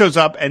Klinger shows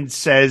up and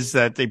says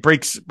that they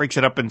breaks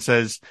it up and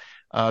says,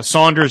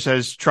 Saunders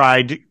has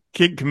tried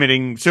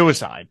committing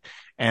suicide,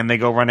 and they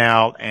go run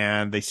out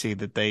and they see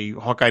that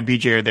Hawkeye and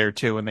BJ are there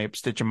too, and they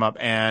stitch him up.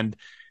 And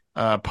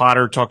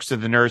Potter talks to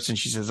the nurse, and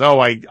she says, oh,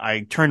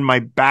 I turned my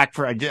back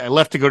I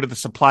left to go to the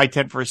supply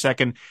tent for a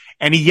second.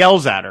 And he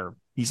yells at her.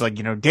 He's like,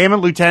 damn it,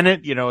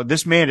 Lieutenant,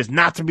 this man is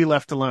not to be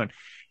left alone.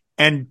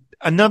 And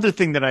another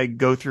thing that I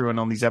go through on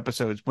all these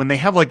episodes, when they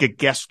have like a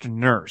guest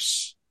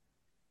nurse,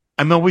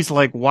 I'm always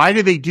like, why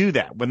do they do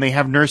that when they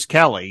have Nurse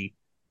Kelly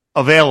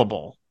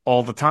available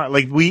all the time?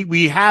 Like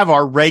we have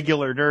our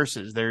regular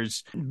nurses.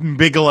 There's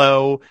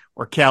Bigelow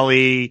or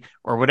Kelly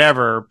or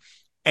whatever.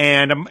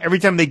 And every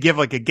time they give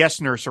like a guest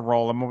nurse a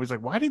role, I'm always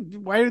like, why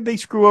did they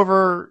screw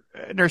over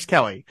Nurse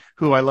Kelly,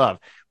 who I love?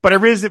 But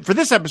for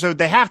this episode,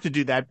 they have to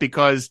do that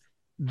because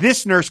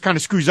this nurse kind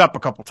of screws up a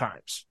couple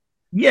times.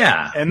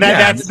 Yeah. And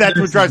that's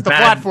what drives the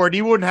plot forward.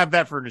 You wouldn't have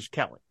that for Nurse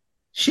Kelly.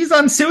 She's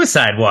on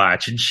suicide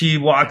watch and she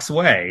walks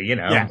away,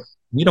 Yeah.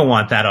 You don't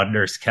want that on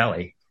Nurse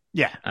Kelly.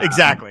 Yeah,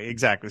 exactly.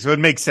 So it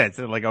makes sense.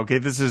 They're like, okay,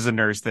 this is a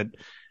nurse that,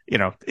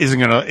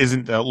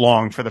 isn't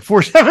long for the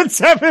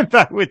 477th,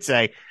 I would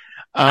say.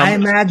 I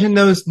imagine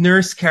those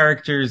nurse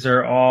characters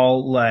are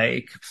all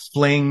like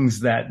flings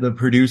that the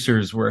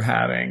producers were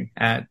having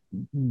at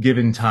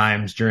given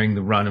times during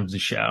the run of the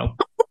show.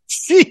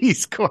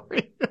 Jeez,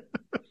 Corey.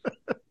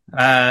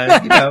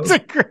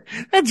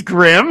 That's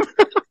grim.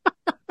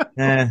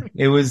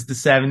 It was the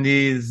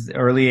 70s,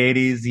 early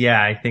 80s.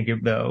 Yeah, I think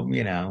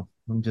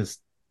I'm just,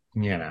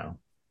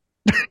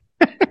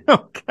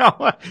 Oh,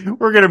 God.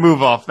 We're going to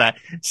move off that.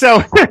 So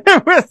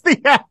with the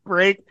ad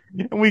break,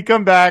 and we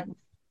come back,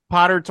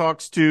 Potter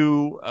talks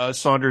to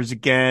Saunders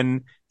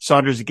again.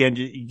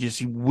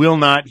 He will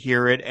not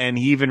hear it. And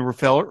he even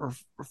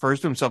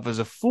refers to himself as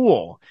a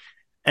fool.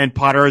 And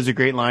Potter has a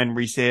great line where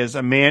he says,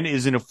 a man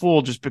isn't a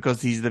fool just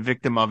because he's the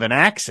victim of an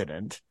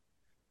accident.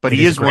 But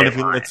he is one if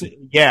he lets it.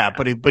 Yeah,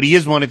 but he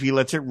is one if he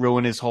lets it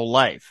ruin his whole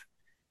life.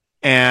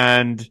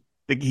 And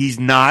he's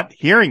not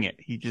hearing it.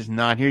 He's just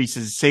not here. He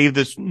says, save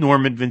this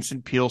Norman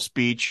Vincent Peale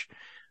speech.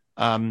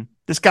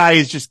 This guy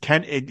is just,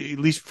 at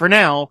least for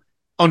now,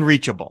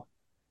 unreachable.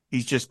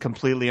 He's just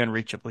completely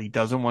unreachable. He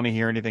doesn't want to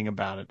hear anything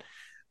about it.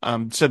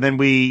 So then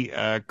we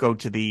go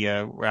to the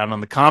round on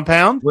the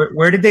compound.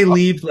 Where did they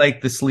leave like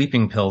the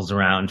sleeping pills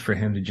around for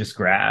him to just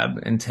grab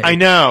and take? I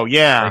know.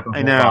 Yeah,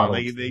 I know.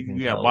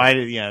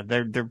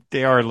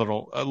 They are a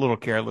little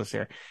careless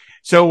here.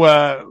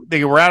 So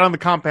they were out on the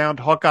compound.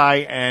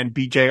 Hawkeye and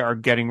BJ are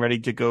getting ready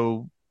to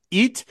go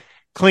eat.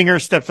 Klinger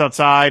steps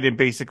outside and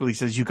basically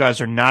says, "You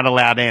guys are not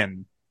allowed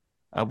in,"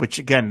 which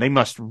again, they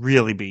must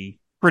really be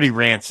pretty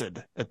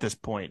rancid at this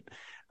point,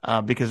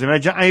 because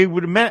I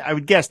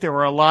would guess there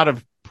were a lot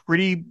of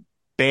pretty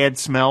bad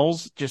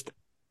smells just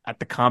at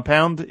the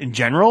compound in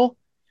general.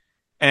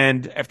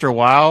 And after a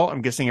while,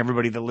 I'm guessing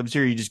everybody that lives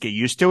here, you just get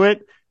used to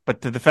it.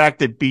 But to the fact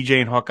that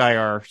BJ and Hawkeye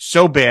are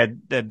so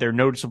bad that they're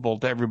noticeable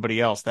to everybody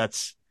else,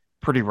 that's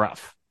pretty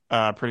rough.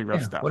 Pretty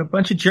rough stuff. What a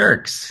bunch of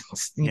jerks.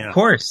 Of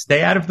course,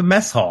 stay out of the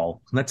mess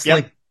hall. That's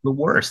like the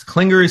worst.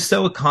 Klinger is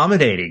so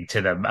accommodating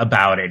to them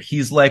about it.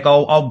 He's like,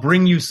 I'll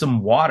bring you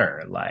some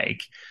water.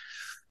 Like,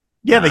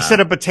 they set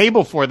up a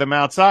table for them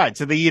outside.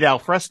 So they eat al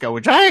fresco,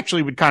 which I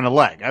actually would kind of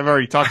like. I've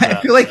already talked about.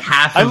 I feel like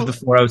half of the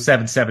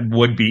 4077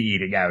 would be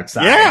eating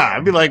outside. Yeah.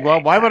 I'd be like,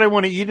 well, why would I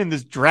want to eat in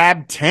this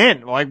drab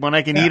tent? Like when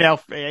I can eat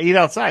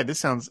outside? This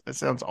sounds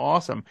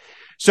awesome.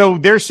 So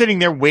they're sitting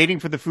there waiting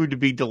for the food to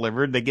be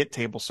delivered. They get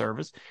table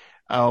service.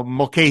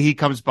 Mulcahy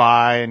comes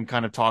by and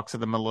kind of talks to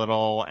them a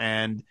little,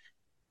 and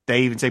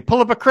they even say,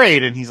 pull up a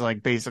crate. And he's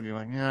like, basically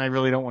like, I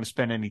really don't want to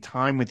spend any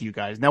time with you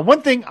guys. Now,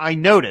 one thing I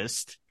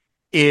noticed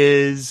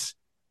is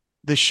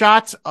the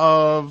shots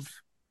of,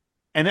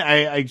 and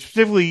I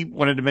specifically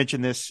wanted to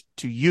mention this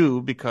to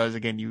you because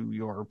again,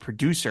 you're a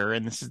producer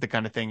and this is the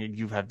kind of thing that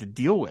you have to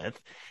deal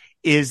with,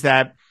 is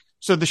that,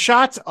 so the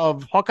shots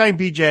of Hawkeye and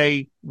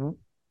BJ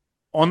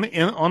on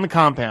the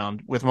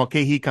compound with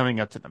Mulcahy coming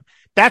up to them,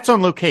 that's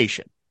on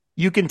location.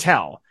 You can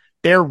tell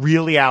they're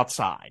really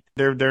outside.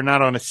 They're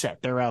not on a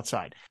set. They're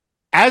outside.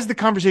 As the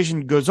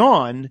conversation goes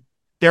on,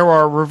 there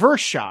are reverse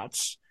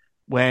shots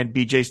when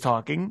BJ's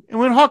talking and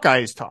when Hawkeye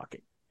is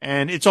talking.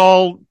 And it's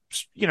all,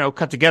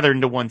 cut together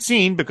into one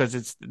scene because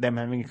it's them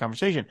having a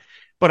conversation.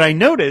 But I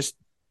noticed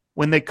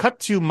when they cut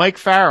to Mike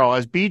Farrell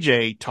as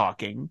BJ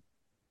talking,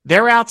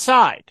 they're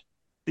outside.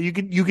 You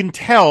can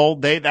tell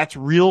that's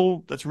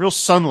real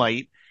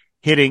sunlight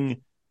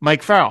hitting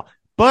Mike Farrell.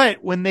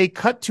 But when they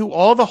cut to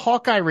all the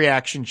Hawkeye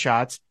reaction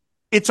shots,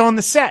 it's on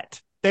the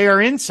set. They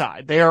are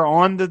inside. They are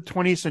on the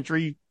 20th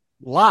Century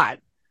lot.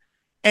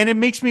 And it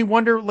makes me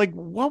wonder, like,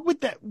 what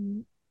would that?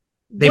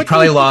 They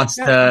probably lost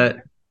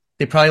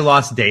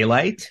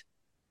daylight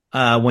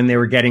when they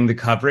were getting the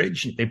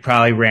coverage. They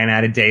probably ran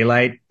out of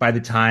daylight by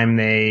the time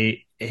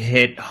they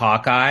hit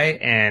Hawkeye,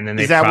 and then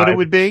is that what it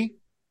would be?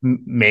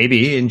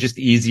 Maybe, and just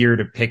easier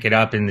to pick it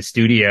up in the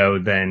studio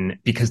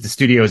because the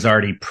studio is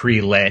already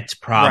pre-lit,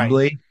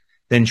 probably, right,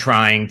 than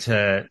trying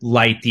to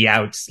light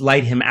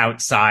him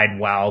outside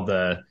while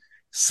the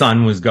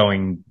sun was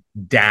going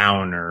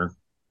down or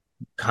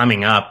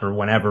coming up or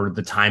whenever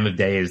the time of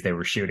day is they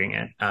were shooting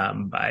it.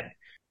 But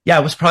yeah,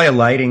 it was probably a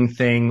lighting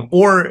thing,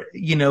 or,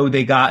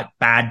 they got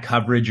bad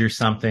coverage or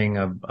something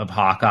of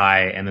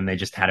Hawkeye and then they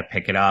just had to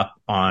pick it up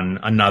on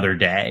another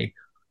day.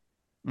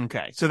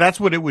 Okay. So that's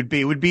what it would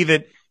be. It would be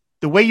that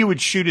the way you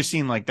would shoot a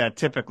scene like that,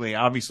 typically,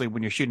 obviously,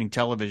 when you're shooting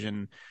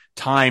television,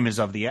 time is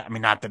of the, I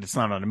mean, not that it's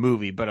not on a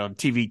movie, but on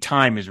TV,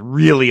 time is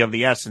really of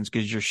the essence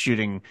because you're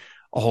shooting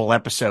a whole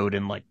episode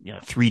in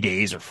 3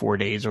 days or 4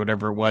 days or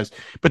whatever it was.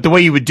 But the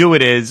way you would do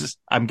it is,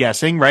 I'm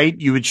guessing, right?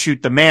 You would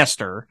shoot the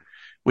master,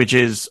 which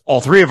is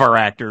all three of our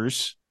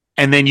actors,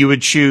 and then you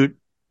would shoot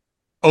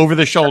over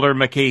the shoulder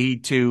Mulcahy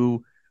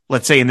to,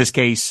 let's say in this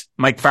case,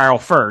 Mike Farrell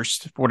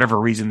first, for whatever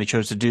reason they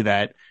chose to do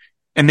that.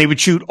 And they would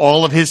shoot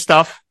all of his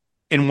stuff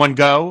in one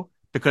go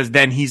because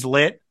then he's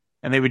lit,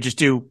 and they would just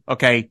do,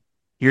 okay,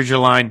 here's your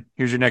line,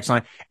 here's your next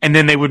line. And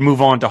then they would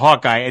move on to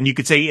Hawkeye. And you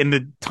could say in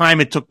the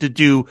time it took to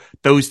do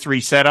those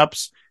three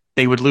setups,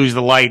 they would lose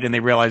the light and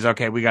they realize,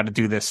 okay, we got to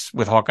do this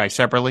with Hawkeye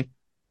separately.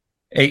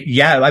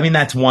 Yeah, I mean,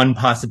 that's one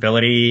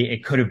possibility.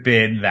 It could have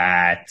been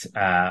that,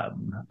 I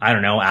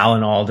don't know,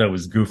 Alan Alda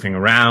was goofing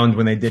around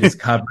when they did his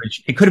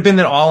coverage. It could have been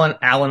that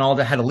Alan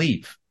Alda had to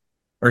leave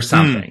or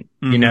something,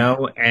 you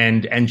know,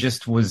 and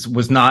just was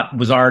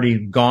already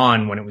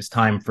gone when it was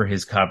time for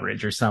his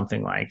coverage or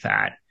something like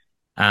that.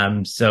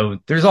 So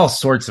there's all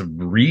sorts of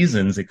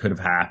reasons it could have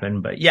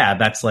happened, but yeah,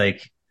 that's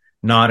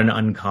not an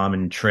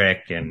uncommon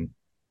trick. And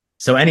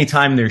so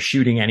anytime they're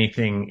shooting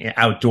anything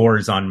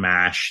outdoors on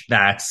MASH,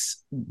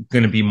 that's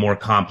going to be more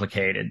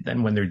complicated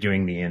than when they're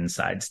doing the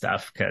inside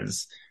stuff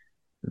because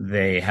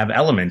they have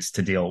elements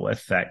to deal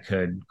with that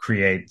could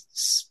create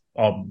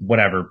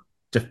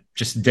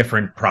just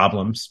different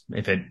problems.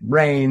 If it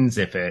rains,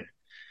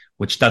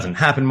 which doesn't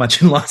happen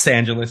much in Los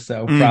Angeles,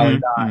 so probably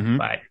not,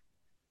 but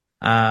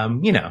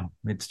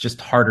it's just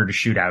harder to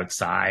shoot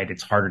outside.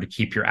 It's harder to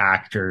keep your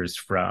actors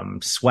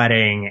from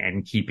sweating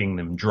and keeping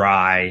them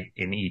dry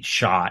in each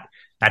shot.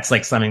 That's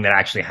something that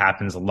actually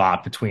happens a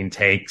lot between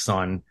takes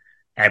on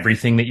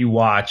everything that you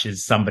watch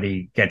is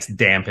somebody gets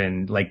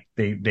dampened,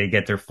 they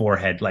get their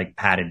forehead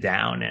patted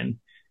down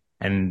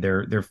and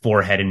their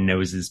forehead and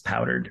nose is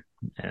powdered,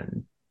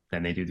 and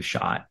then they do the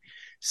shot.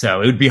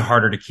 So it would be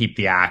harder to keep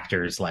the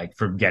actors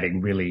from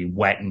getting really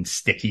wet and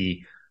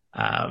sticky,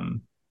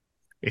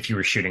 if you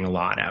were shooting a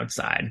lot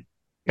outside.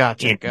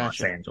 Gotcha.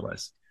 Los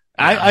Angeles.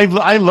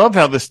 I love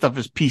how this stuff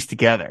is pieced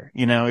together.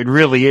 It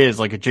really is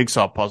like a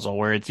jigsaw puzzle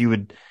where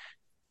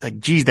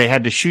they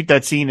had to shoot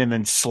that scene and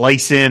then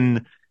slice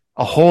in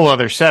a whole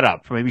other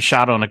setup, maybe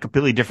shot on a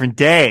completely different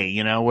day,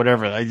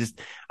 whatever.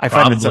 I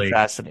find it so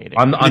fascinating.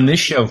 On this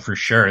show, for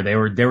sure. They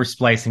were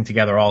splicing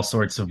together all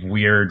sorts of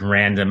weird,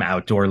 random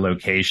outdoor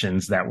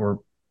locations that were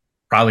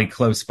probably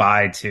close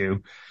by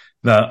to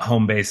the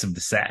home base of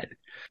the set.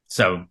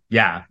 So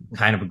yeah,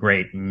 kind of a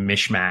great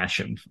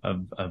mishmash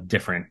of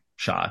different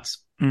shots.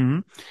 Mm-hmm.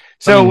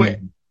 So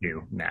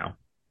do now.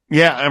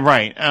 Yeah,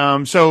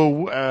 right.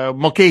 So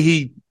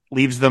Mulcahy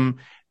leaves them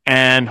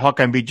and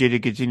Hawkeye and BJ to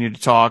continue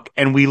to talk.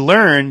 And we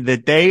learn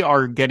that they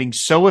are getting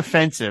so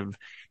offensive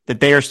that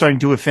they are starting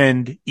to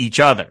offend each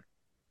other.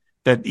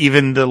 That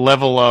even the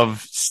level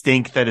of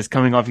stink that is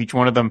coming off each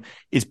one of them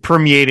is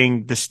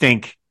permeating the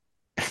stink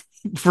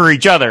for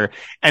each other.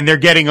 And they're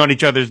getting on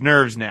each other's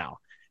nerves now.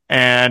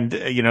 And,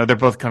 they're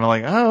both kind of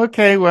like, oh,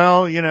 okay,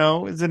 well,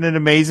 isn't it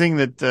amazing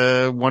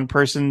that one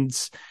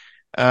person's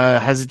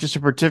has just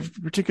a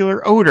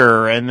particular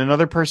odor and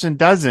another person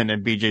doesn't?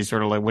 And BJ's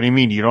sort of like, what do you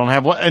mean you don't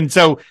have one? And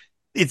so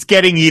it's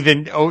getting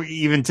even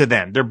to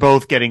them. They're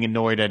both getting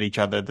annoyed at each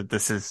other that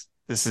this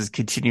is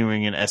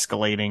continuing and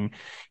escalating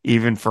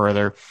even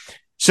further.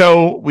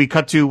 So we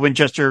cut to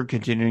Winchester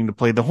continuing to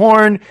play the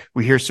horn.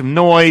 We hear some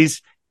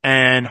noise.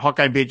 And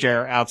Hawkeye and BJ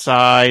are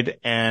outside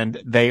and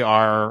they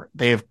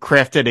have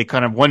crafted a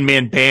kind of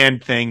one-man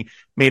band thing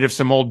made of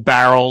some old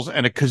barrels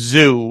and a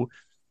kazoo.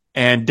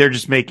 And they're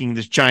just making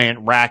this giant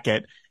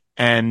racket.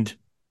 And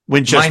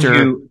Winchester.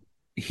 Mind you,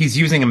 he's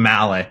using a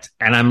mallet.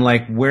 And I'm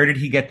like, where did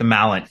he get the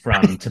mallet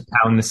from to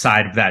pound the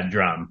side of that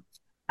drum?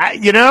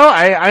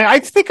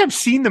 I think I've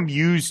seen them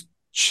use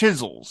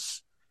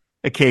chisels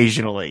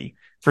occasionally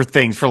for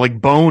things, for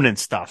bone and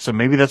stuff. So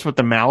maybe that's what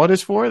the mallet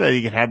is for, that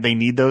you can have, they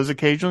need those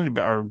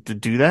occasionally or to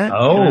do that.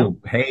 Oh,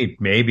 hey,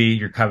 maybe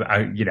you're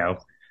covered,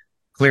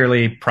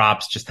 clearly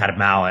Props just had a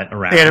mallet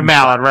around. They had a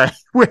mallet,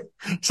 right?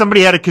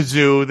 Somebody had a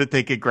kazoo that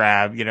they could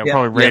grab,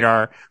 probably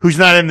Radar, who's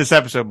not in this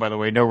episode, by the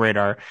way, no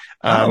Radar.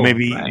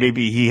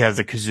 Maybe he has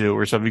a kazoo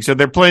or something. So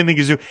they're playing the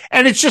kazoo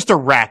and it's just a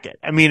racket.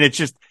 I mean,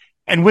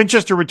 and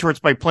Winchester retorts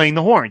by playing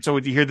the horn. So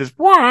you hear this,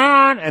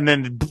 and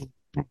then,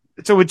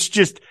 so it's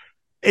just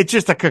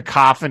a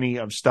cacophony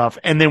of stuff.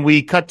 And then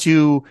we cut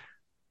to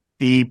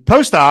the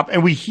post-op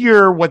and we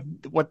hear what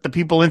the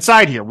people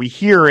inside hear. We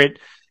hear it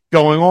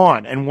going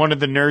on. And one of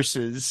the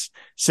nurses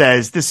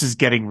says, this is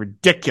getting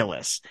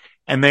ridiculous.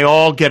 And they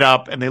all get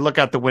up and they look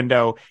out the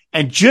window.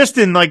 And just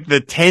in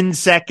the 10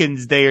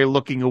 seconds they are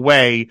looking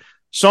away,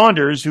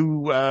 Saunders,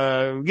 who,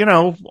 all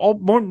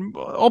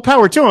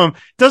power to him,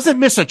 doesn't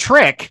miss a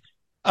trick,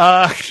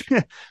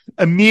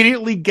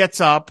 immediately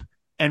gets up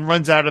and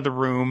runs out of the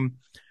room.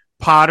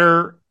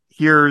 Potter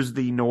hears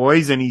the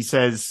noise and he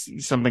says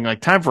something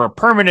like, time for a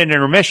permanent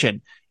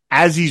intermission.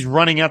 As he's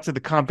running out to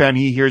the compound,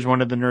 he hears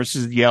one of the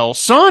nurses yell,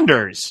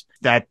 Saunders.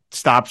 that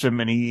stops him.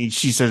 And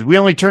she says, we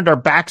only turned our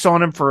backs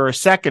on him for a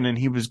second and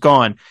he was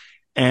gone.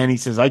 And he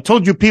says, I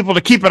told you people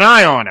to keep an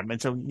eye on him.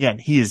 And so again,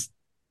 he is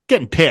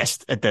getting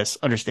pissed at this,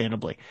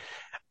 understandably.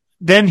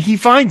 Then he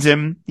finds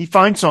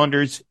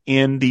Saunders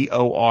in the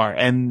OR.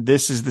 And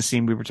this is the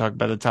scene we were talking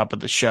about at the top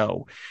of the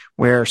show,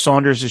 where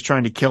Saunders is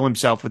trying to kill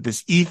himself with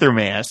this ether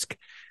mask.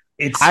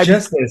 It's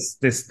just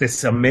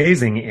this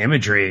amazing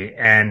imagery.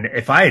 And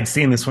if I had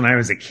seen this when I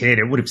was a kid,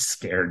 it would have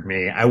scared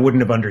me. I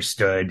wouldn't have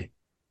understood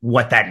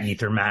what that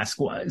ether mask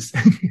was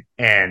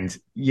and,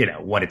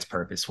 what its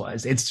purpose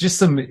was. It's just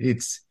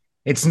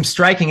some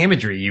striking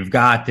imagery. You've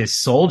got this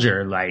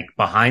soldier like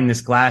behind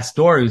this glass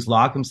door who's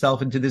locked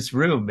himself into this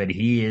room, but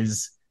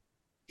he's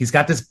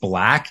got this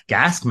black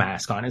gas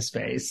mask on his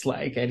face.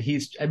 And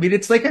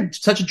it's like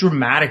such a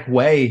dramatic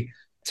way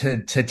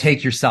to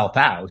take yourself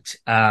out.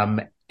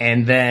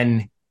 And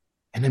then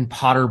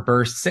Potter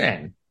bursts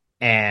in.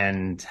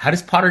 And how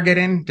does Potter get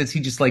in? Does he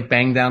just like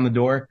bang down the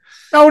door?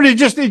 No,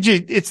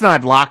 it's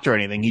not locked or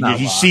anything.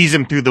 He sees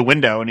him through the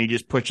window and he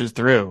just pushes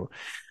through,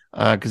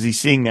 cause he's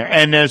seeing there.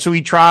 And, so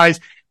he tries,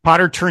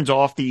 Potter turns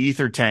off the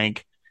ether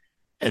tank.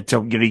 And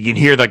so, you can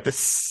hear like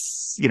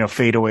this,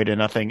 fade away to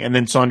nothing. And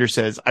then Saunders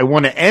says, I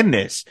want to end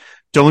this.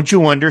 Don't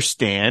you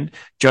understand?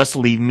 Just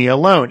leave me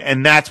alone.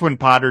 And that's when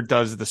Potter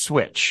does the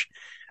switch.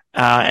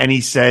 And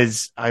he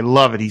says, I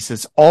love it. He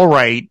says, all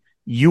right,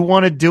 you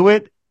want to do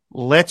it?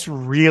 Let's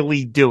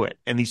really do it.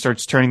 And he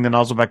starts turning the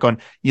nozzle back on.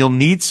 You'll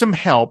need some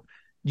help.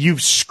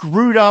 You've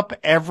screwed up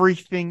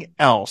everything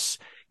else.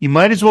 You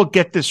might as well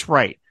get this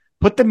right.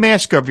 Put the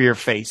mask over your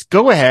face.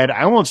 Go ahead.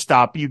 I won't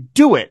stop you.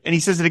 Do it. And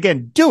he says it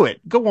again. Do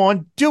it. Go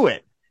on. Do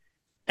it.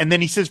 And then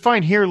he says,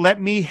 fine, here,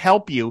 let me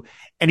help you.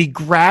 And he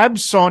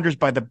grabs Saunders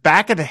by the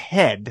back of the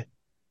head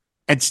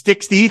and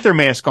sticks the ether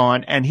mask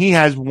on. And he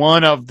has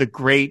one of the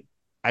great,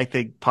 I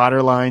think,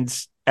 Potter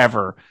lines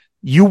ever.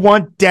 You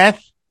want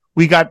death?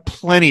 We got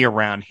plenty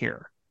around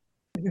here.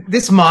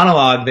 This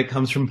monologue that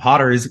comes from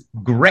Potter is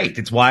great.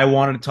 It's why I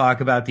wanted to talk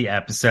about the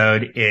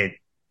episode.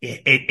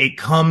 It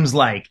comes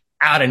like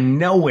out of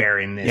nowhere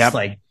in this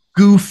like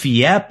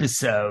goofy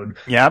episode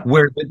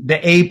where the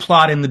A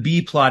plot and the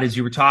B plot, as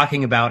you were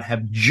talking about,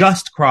 have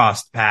just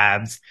crossed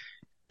paths,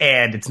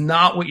 and it's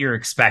not what you're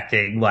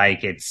expecting.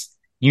 Like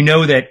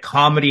that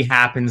comedy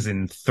happens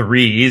in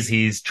threes.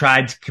 He's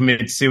tried to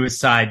commit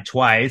suicide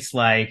twice.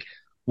 Like,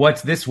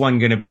 what's this one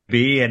going to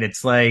be? And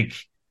it's like,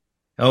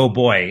 oh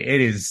boy,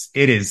 it is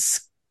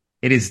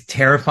a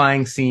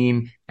terrifying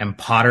scene. And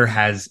Potter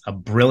has a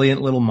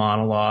brilliant little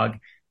monologue,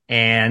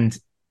 and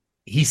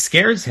he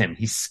scares him.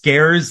 He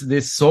scares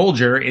this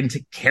soldier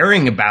into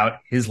caring about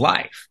his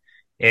life.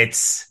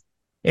 It's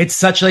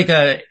such like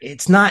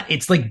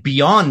it's like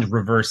beyond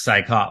reverse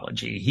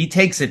psychology. He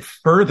takes it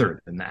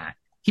further than that.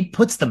 He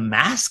puts the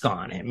mask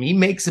on him. He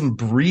makes him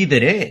breathe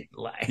it in.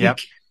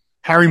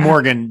 Harry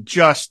Morgan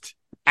just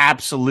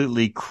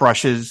absolutely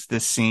crushes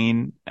this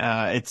scene.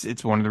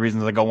 It's one of the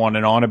reasons I go on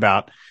and on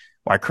about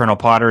why Colonel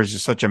Potter is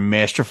just such a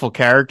masterful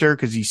character,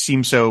 because he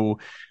seems so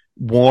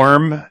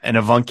warm and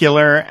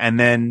avuncular. And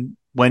then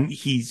when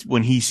he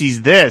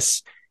sees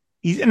this,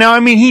 he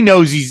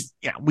knows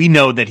we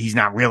know that he's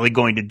not really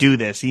going to do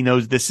this. He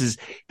knows this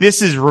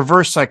is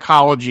reverse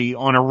psychology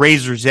on a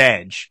razor's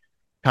edge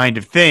kind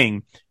of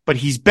thing. But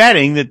he's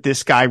betting that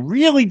this guy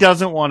really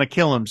doesn't want to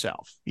kill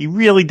himself. He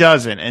really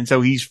doesn't. And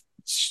so he's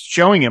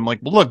showing him like,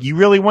 well, look, you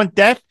really want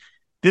death?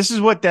 This is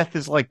what death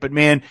is like. But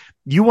man,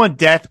 you want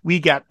death? We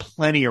got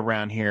plenty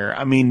around here.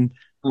 I mean,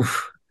 whoa,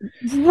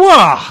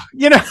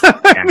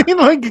 I mean,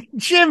 like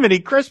Jiminy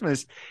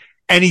Christmas.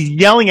 And he's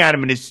yelling at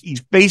him and his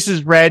face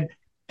is red.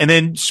 And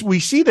then we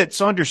see that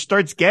Saunders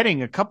starts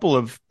getting a couple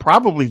of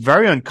probably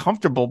very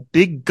uncomfortable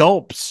big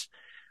gulps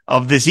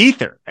of this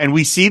ether. And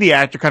we see the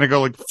actor kind of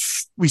go like,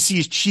 we see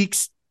his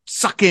cheeks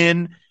suck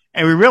in,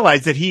 and we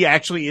realize that he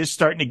actually is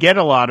starting to get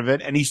a lot of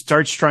it. And he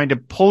starts trying to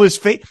pull his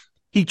face.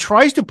 He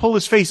tries to pull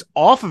his face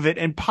off of it,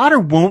 and Potter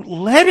won't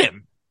let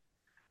him.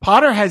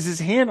 Potter has his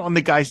hand on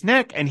the guy's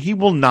neck, and he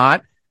will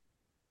not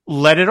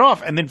let it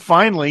off. And then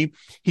finally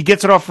he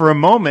gets it off for a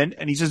moment,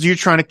 and he says, you're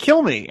trying to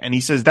kill me. And he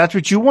says, that's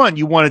what you want.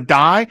 You want to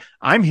die?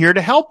 I'm here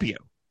to help you.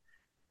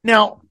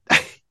 Now,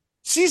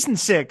 season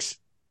 6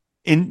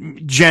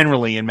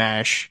 generally in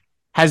MASH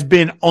has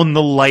been on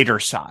the lighter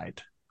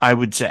side, I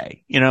would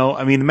say.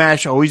 The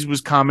MASH always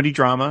was comedy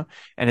drama,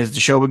 and as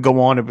the show would go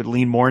on, it would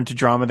lean more into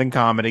drama than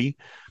comedy.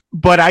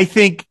 But I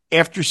think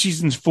after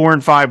seasons 4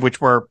 and 5, which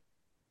were,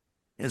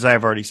 as I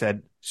have already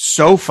said,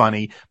 so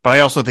funny, but I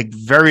also think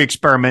very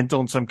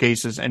experimental in some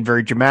cases and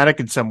very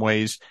dramatic in some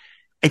ways,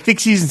 I think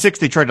season 6,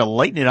 they tried to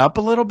lighten it up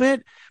a little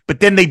bit,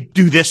 but then they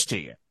do this to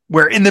you,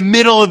 where in the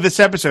middle of this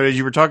episode, as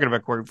you were talking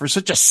about, Corey, for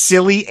such a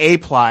silly A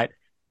plot,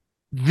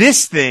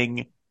 this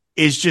thing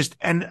is just,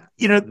 and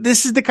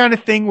this is the kind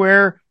of thing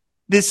where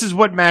this is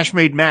what MASH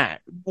made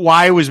MASH.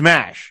 Why it was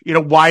MASH,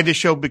 why the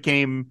show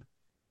became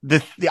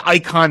the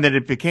icon that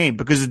it became,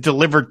 because it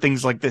delivered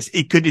things like this.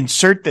 It could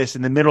insert this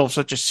in the middle of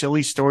such a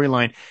silly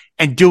storyline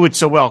and do it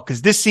so well.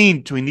 Because this scene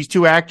between these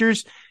two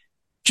actors,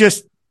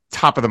 just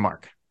top of the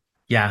mark.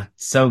 Yeah,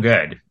 so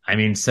good. I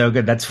mean, so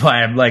good. That's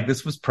why I'm like,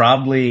 this was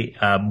probably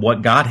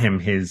what got him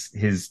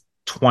his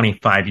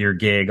 25-year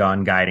gig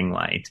on Guiding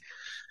Light.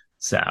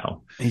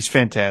 So He's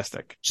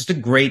fantastic. just a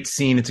great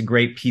scene. It's a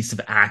great piece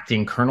of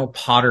acting. Colonel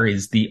Potter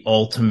is the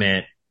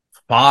ultimate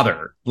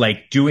father,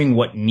 like doing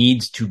what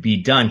needs to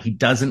be done. He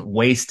doesn't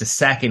waste a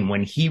second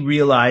when he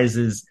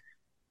realizes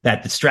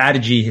that the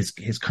strategy,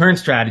 his current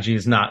strategy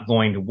is not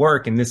going to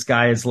work. And this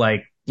guy is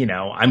like,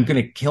 I'm going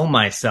to kill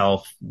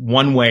myself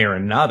one way or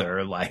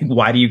another. Like,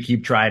 why do you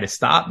keep trying to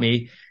stop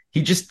me?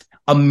 He just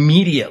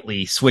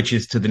immediately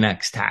switches to the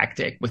next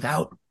tactic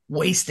without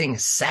wasting a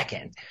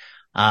second.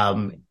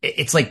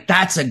 It's like,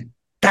 that's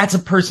a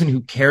person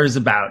who cares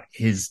about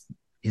his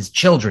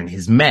children,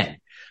 his men.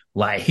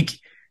 Like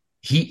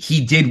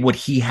he did what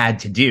he had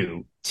to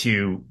do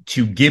to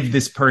give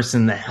this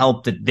person the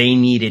help that they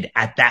needed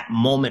at that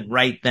moment,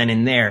 right then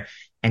and there.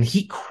 And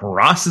he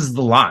crosses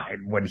the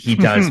line when he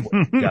does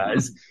what he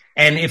does.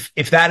 And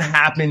if that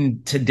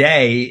happened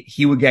today,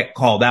 he would get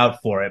called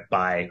out for it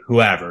by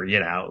whoever,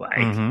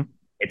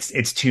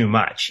 it's too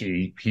much.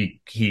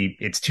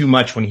 It's too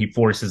much when he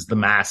forces the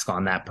mask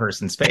on that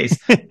person's face.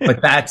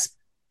 But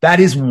that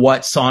is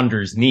what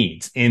Saunders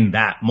needs in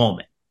that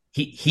moment.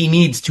 He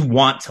needs to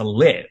want to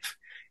live.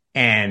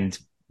 And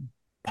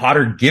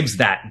Potter gives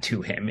that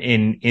to him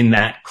in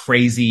that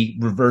crazy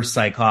reverse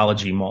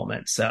psychology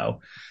moment.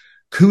 So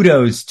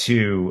kudos,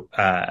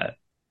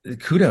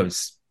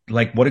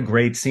 like what a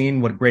great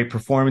scene, what great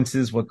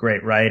performances, what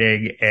great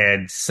writing,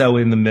 and so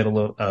in the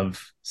middle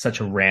of such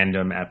a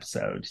random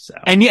episode. So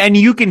and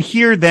you can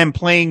hear them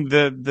playing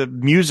the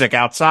music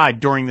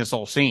outside during this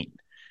whole scene.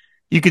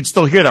 You can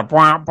still hear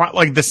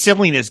like the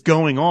silliness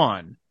going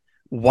on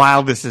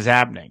while this is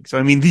happening. So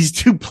I mean, these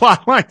two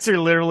plot lines are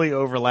literally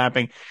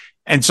overlapping,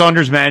 and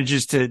Saunders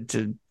manages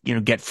to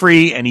get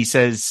free, and he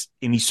starts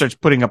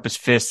putting up his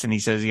fists, and he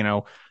says,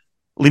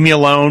 leave me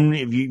alone.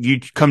 If you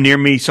come near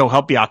me, so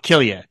help you, I'll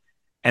kill you.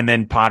 And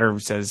then Potter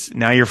says,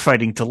 now you're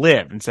fighting to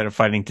live instead of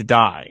fighting to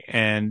die.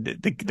 And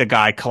the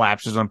guy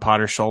collapses on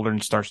Potter's shoulder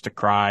and starts to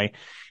cry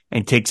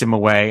and takes him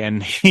away.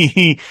 And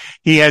he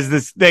has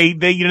this, they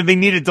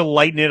needed to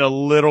lighten it a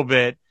little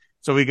bit.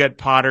 So we got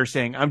Potter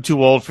saying, I'm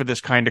too old for this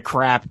kind of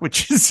crap,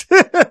 which is,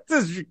 this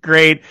is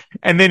great.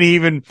 And then he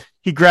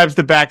grabs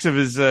the backs of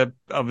his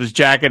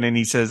jacket and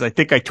he says, I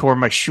think I tore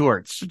my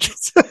shorts, which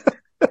is,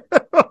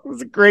 it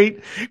was a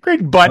great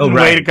button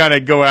way to kind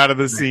of go out of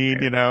the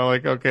scene,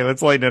 like, okay,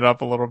 let's lighten it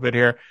up a little bit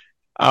here.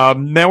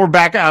 Now we're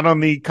back out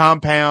on the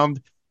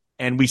compound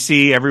and we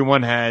see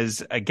everyone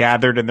has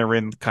gathered and they're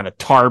in kind of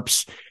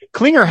tarps.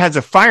 Klinger has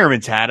a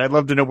fireman's hat. I'd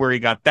love to know where he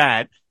got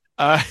that.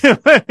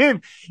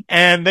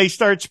 And they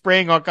start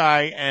spraying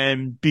Hawkeye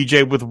and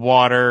BJ with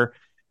water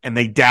and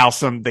they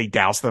douse them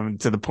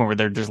to the point where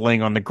they're just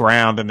laying on the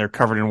ground and they're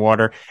covered in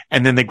water.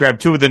 And then they grab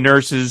two of the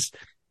nurses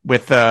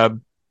with,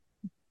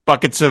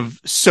 buckets of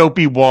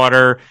soapy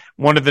water.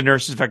 One of the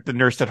nurses, in fact, the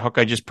nurse that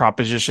Hawkeye just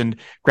propositioned,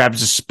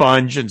 grabs a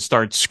sponge and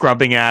starts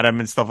scrubbing at him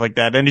and stuff like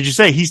that. And did you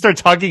say he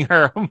starts hugging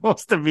her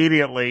almost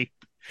immediately?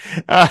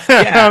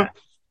 Yeah.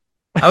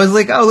 I was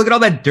like, oh, look at all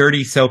that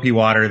dirty soapy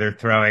water they're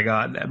throwing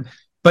on them.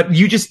 But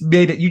you just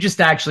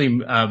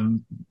actually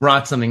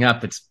brought something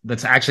up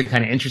that's actually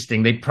kind of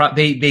interesting.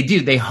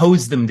 They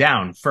hose them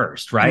down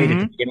first, right? Mm-hmm. At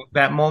the beginning of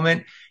that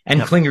moment.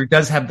 And Klinger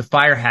does have the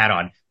fire hat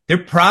on. They're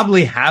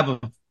probably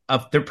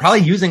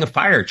using a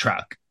fire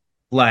truck,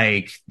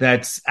 like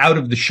that's out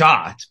of the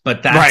shot,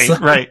 but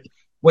that's right.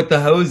 What the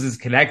hose is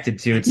connected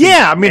to.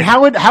 I mean,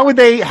 how would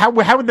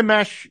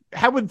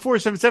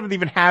 477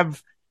 even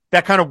have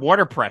that kind of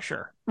water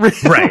pressure? Right.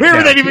 Where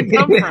would that even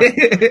come from?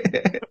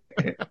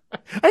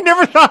 I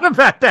never thought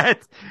about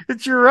that.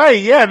 But you're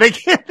right. Yeah, they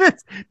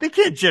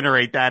can't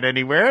generate that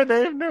anywhere.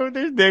 They have no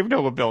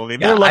ability.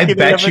 They're lucky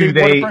they have any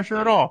water pressure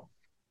at all.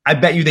 I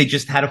bet you they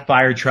just had a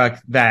fire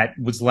truck that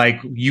was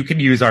like, you can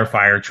use our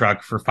fire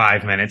truck for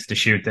 5 minutes to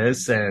shoot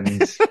this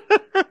and,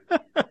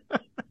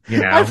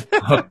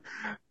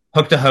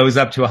 hooked a hose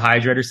up to a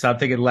hydrant or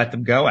something and let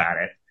them go at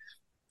it.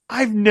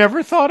 I've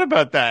never thought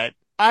about that.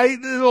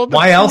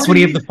 Why else would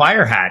he have the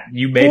fire hat?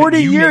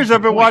 40 years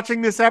I've been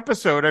watching this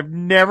episode. I've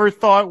never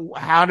thought,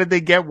 how did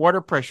they get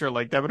water pressure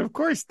like that? But of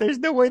course, there's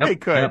no way they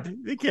could. Yep.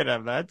 They can't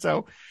have that.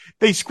 So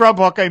they scrub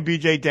Hawkeye and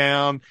BJ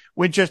down.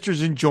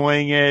 Winchester's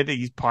enjoying it.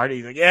 He's partying.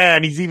 He's like, yeah.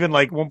 And he's even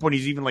like, at one point,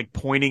 he's even like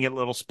pointing at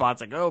little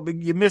spots like, oh,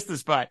 you missed the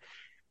spot.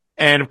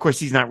 And of course,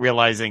 he's not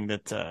realizing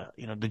that,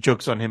 the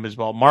joke's on him as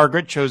well.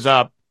 Margaret shows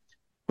up,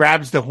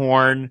 grabs the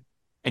horn,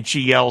 and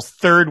she yells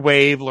third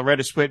wave.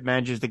 Loretta Swit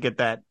manages to get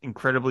that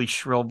incredibly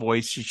shrill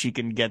voice she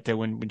can get to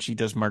when she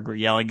does Margaret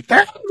yelling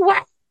third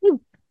wave.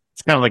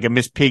 It's kind of like a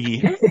Miss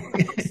Piggy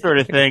sort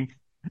of thing.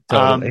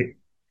 Totally.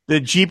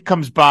 The Jeep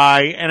comes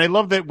by and I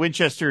love that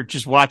Winchester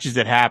just watches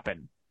it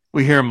happen.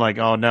 We hear him like,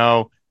 oh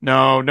no.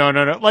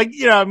 Like,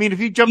 if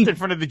he jumped in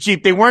front of the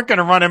Jeep, they weren't going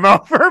to run him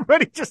over,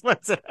 but he just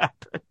lets it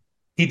happen.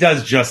 He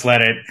does just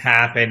let it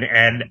happen,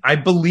 and I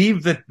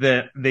believe that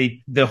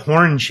the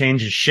horn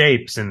changes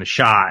shapes in the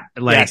shot.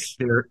 Like Yes.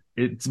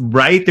 it's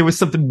right. There was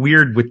something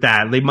weird with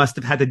that. They must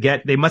have had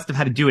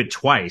to do it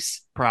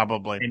twice,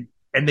 Probably.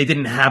 and they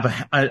didn't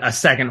have a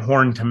second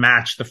horn to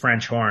match the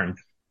French horn.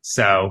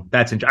 So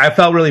that's I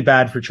felt really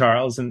bad for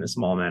Charles in this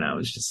moment. I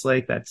was just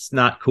like, that's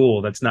not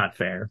cool. That's not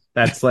fair.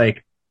 That's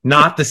like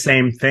not the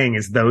same thing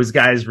as those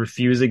guys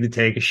refusing to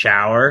take a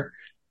shower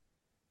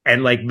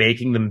and like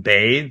making them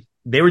bathe.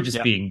 They were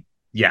just being,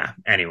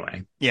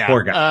 anyway. Yeah.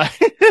 Poor guy.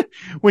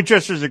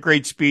 Winchester's a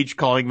great speech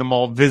calling them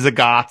all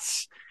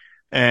Visigoths.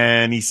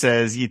 And he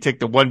says, you take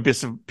the one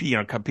piece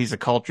of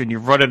culture and you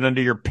run it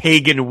under your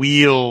pagan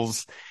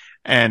wheels.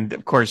 And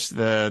of course,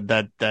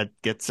 that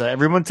gets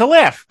everyone to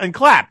laugh and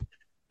clap.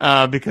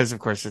 Because of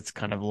course it's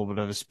kind of a little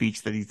bit of a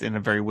speech that he's in a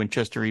very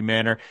Winchester-y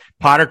manner.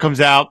 Potter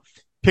comes out,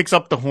 picks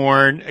up the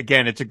horn.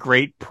 Again, it's a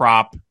great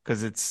prop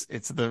because it's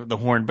the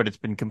horn, but it's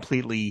been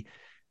completely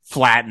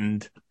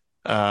flattened.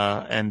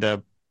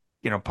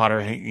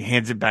 Potter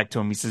hands it back to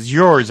him. He says,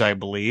 yours, I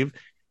believe.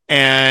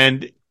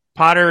 And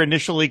Potter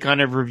initially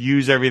kind of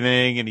reviews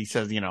everything and he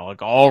says,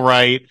 all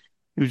right,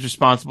 he was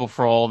responsible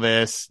for all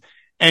this.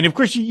 And of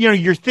course,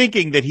 you're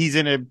thinking that he's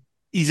in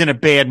a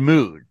bad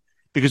mood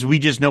because we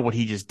just know what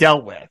he just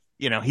dealt with.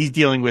 He's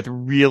dealing with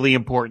really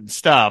important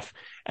stuff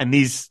and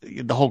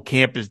the whole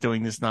camp is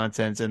doing this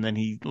nonsense. And then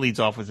he leads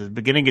off with his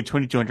beginning at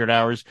 2200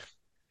 hours.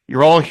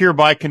 You're all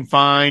hereby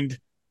confined ...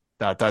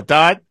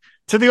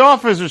 to the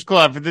officers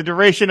club for the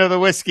duration of the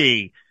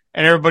whiskey.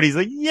 And everybody's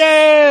like,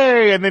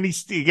 yay. And then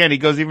he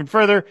goes even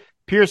further.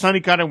 Pierce,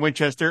 Honeycutt, and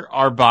Winchester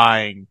are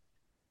buying.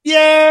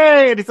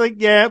 Yay. And it's like,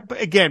 yeah,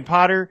 but again,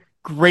 Potter,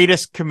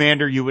 greatest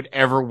commander you would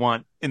ever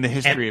want in the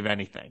history of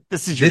anything.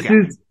 This is your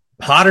guy.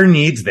 Potter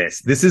needs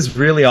this. This is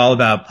really all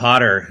about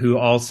Potter, who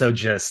also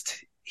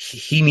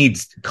he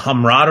needs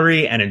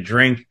camaraderie and a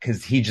drink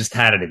because he just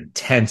had an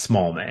intense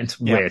moment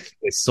with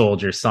his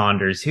soldier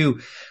Saunders, who,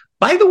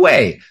 by the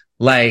way,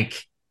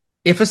 like,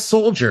 if a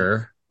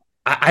soldier,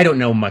 I don't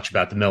know much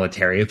about the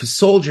military. If a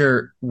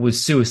soldier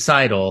was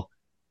suicidal,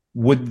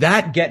 would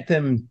that get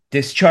them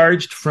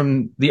discharged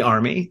from the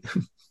army?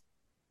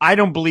 I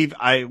don't believe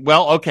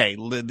okay.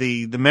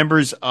 The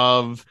members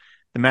of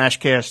the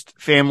MASHcast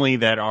family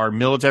that are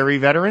military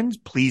veterans,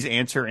 please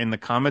answer in the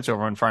comments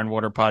over on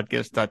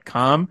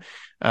fireandwaterpodcast.com.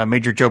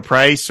 Major Joe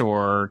Price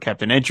or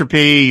Captain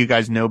Entropy, you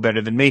guys know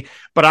better than me.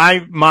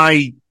 But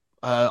my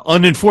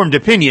uninformed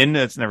opinion,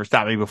 that's never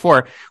stopped me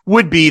before,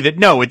 would be that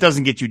no, it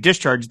doesn't get you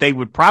discharged. They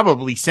would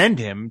probably send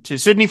him to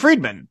Sidney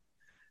Friedman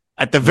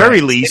at the very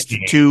least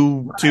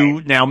to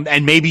now,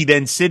 and maybe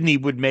then Sidney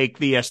would make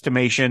the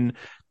estimation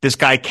this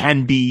guy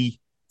can be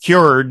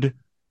cured,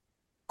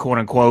 quote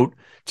unquote,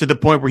 to the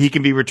point where he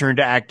can be returned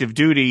to active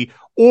duty,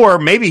 or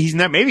maybe he's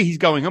not, maybe he's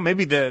going home.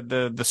 Maybe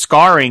the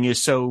scarring is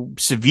so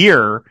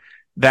severe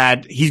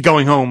that he's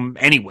going home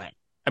anyway.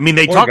 I mean,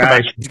 they talk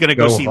about he's going to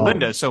go see home.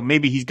 Linda, so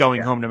maybe he's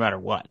going home no matter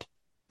what.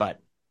 But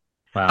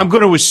I'm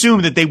going to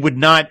assume that they would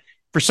not,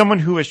 for someone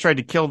who has tried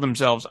to kill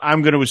themselves,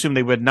 I'm going to assume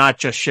they would not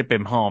just ship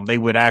him home. They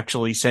would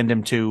actually send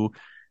him to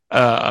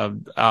a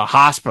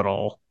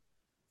hospital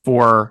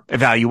for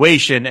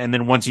evaluation, and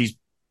then once he's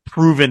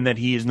proven that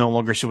he is no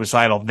longer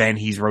suicidal, then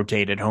he's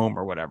rotated home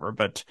or whatever.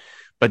 But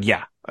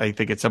yeah, I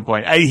think at some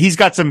point he's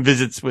got some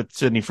visits with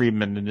Sidney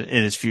Friedman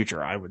in his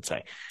future, I would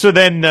say. So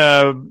then,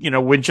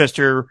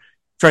 Winchester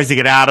tries to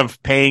get out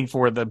of paying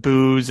for the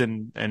booze,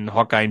 and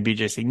Hawkeye and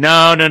BJ say,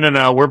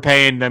 no, we're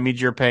paying. That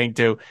means you're paying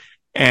too.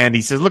 And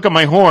he says, look at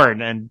my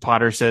horn. And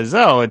Potter says,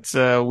 oh, it's,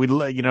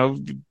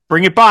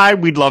 bring it by.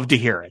 We'd love to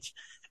hear it.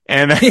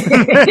 And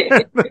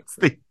that's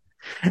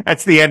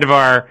the end of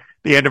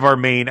our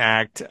main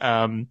act.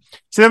 So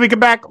then we come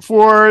back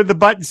for the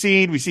button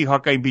scene. We see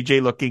Hawkeye and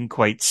BJ looking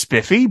quite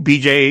spiffy.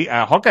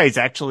 Hawkeye is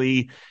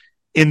actually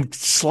in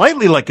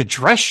slightly like a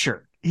dress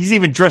shirt. He's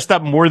even dressed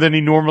up more than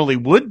he normally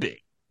would be.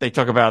 They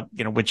talk about,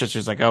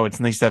 Winchester's like, oh, it's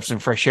nice to have some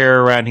fresh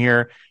air around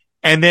here.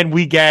 And then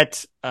we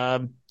get,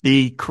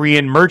 the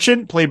Korean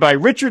merchant played by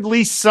Richard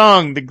Lee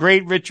Sung, the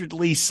great Richard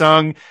Lee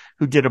Sung,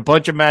 who did a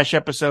bunch of MASH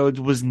episodes,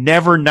 was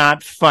never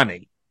not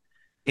funny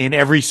in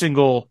every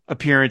single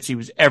appearance he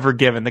was ever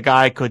given. The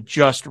guy could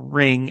just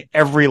wring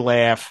every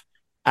laugh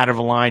out of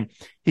a line.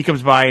 He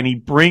comes by and he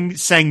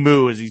brings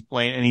Sang-moo as he's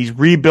playing, and he's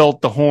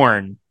rebuilt the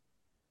horn.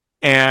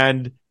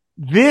 And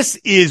this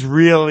is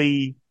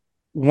really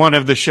one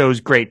of the show's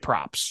great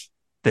props,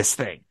 this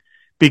thing,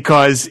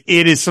 because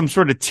it is some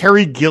sort of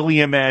Terry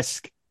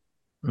Gilliam-esque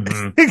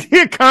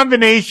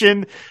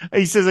combination.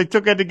 He says, I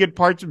took out to get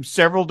parts from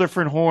several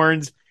different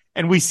horns,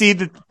 and we see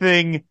that the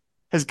thing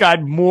has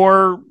got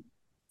more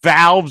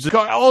valves,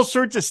 got all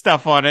sorts of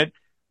stuff on it.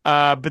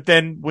 But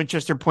then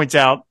Winchester points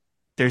out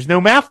there's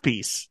no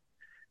mouthpiece.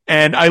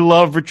 And I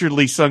love Richard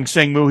Lee Sung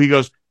Sang-moo. He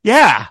goes,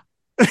 yeah.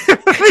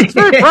 He's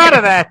very proud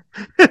of that.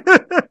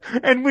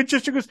 And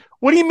Winchester goes,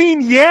 what do you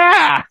mean,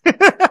 yeah?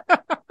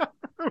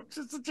 Which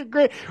is such a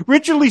great,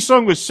 Richard Lee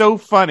Sung was so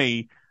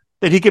funny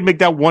that he could make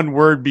that one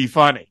word be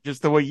funny.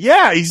 Just the way,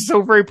 yeah, he's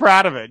so very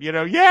proud of it.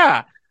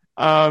 Yeah.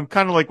 Kind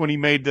of like when he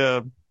made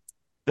the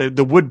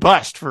wood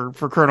bust for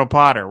Colonel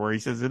Potter, where he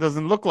says, it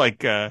doesn't look like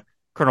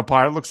Colonel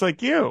Potter, it looks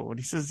like you. And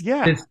he says,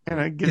 yeah. And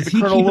I give Does the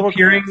he Colonel keep a little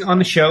appearing kiss. on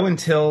the show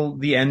until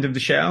the end of the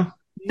show?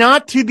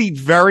 Not to the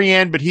very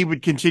end, but he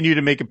would continue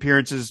to make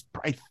appearances,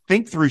 I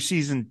think, through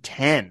season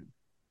 10.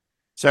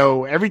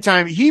 So every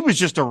time he was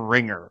just a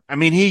ringer. I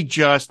mean,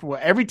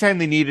 every time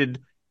they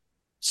needed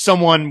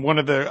someone, one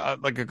of the,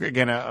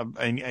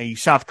 a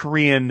South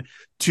Korean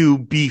to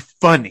be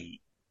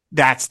funny,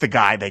 that's the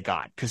guy they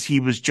got. Cause he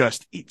was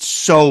it's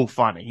so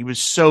funny. He was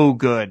so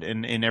good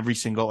in every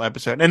single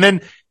episode. And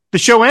then the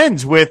show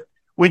ends with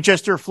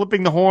Winchester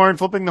flipping the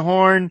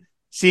horn,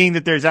 seeing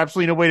that there's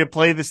absolutely no way to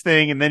play this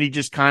thing. And then he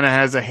just kind of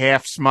has a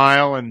half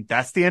smile, and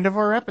that's the end of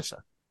our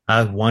episode.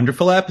 A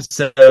wonderful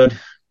episode.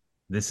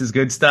 This is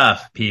good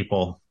stuff,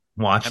 people.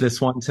 Watch this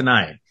one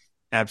tonight.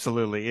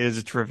 Absolutely. It is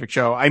a terrific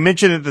show. I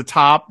mentioned at the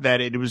top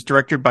that it was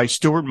directed by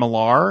Stuart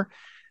Millar.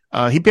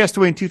 He passed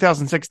away in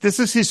 2006. This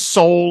is his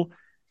sole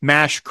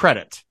MASH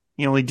credit.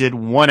 He only did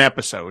one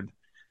episode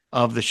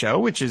of the show,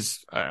 which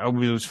is, I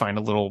always find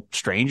a little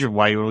strange of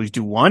why you always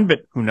do one,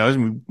 but who knows?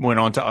 We went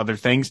on to other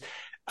things.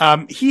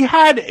 He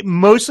had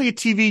mostly a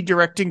TV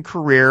directing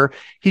career.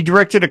 He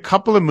directed a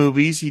couple of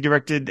movies. He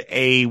directed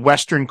a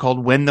Western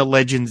called When the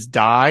Legends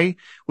Die,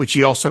 which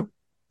he also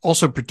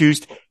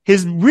produced.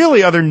 His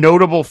really other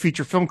notable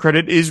feature film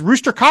credit is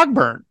Rooster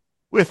Cogburn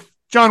with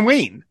John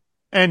Wayne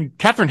and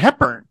Katharine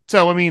Hepburn.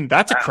 So, I mean,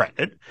 that's a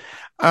credit.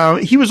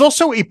 He was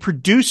also a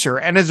producer,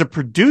 and as a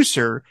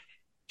producer,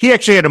 he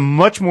actually had a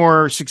much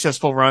more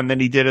successful run than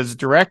he did as a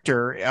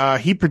director.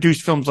 He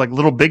produced films like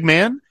Little Big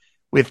Man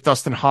with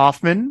Dustin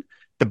Hoffman,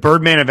 The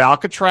Birdman of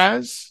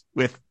Alcatraz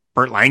with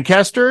Burt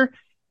Lancaster,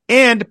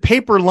 and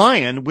Paper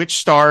Lion, which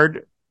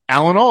starred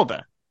Alan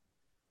Alda.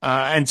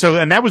 And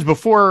that was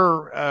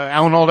before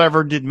Alan Alda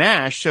ever did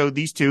MASH, so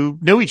these two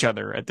knew each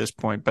other at this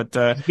point. But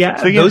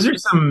those are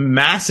some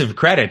massive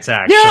credits,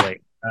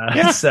 actually.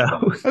 So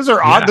those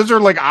are those are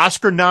like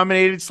Oscar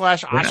nominated /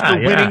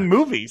 Oscar winning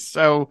movies.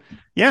 So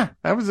yeah,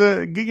 that was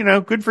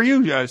good for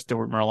you,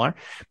 Stuart Millar.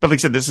 But like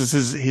I said, this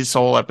is his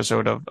sole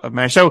episode of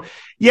MASH. So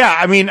yeah,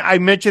 I mean, I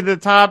mentioned at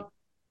the top,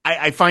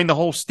 I find the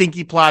whole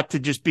stinky plot to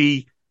just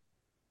be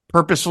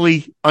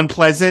purposely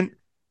unpleasant.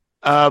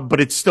 But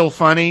it's still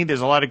funny.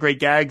 There's a lot of great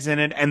gags in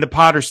it, and the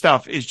Potter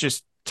stuff is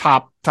just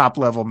top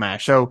level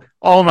MASH. So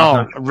all in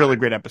all, a really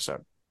great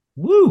episode.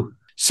 Woo!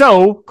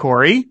 So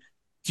Corey,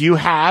 do you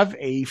have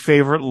a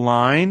favorite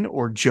line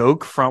or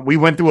joke from? We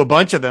went through a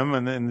bunch of them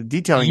and the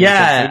detailing.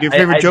 Yeah, do you have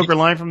a favorite joke or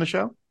line from the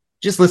show?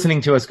 Just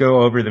listening to us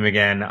go over them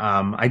again,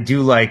 I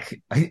do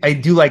like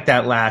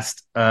that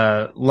last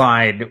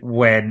line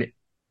when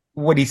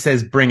he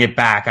says, "Bring it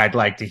back, I'd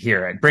like to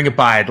hear it. Bring it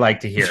by, I'd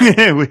like to hear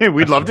it."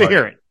 We'd love to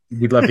hear it.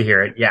 We'd love to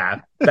hear it.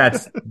 Yeah,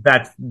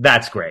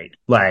 that's great.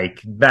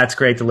 Like, that's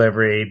great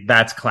delivery.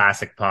 That's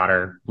classic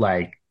Potter.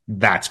 Like,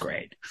 that's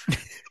great.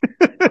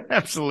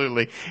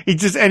 Absolutely.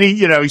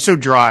 He's so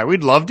dry.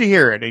 We'd love to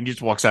hear it. And he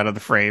just walks out of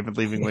the frame and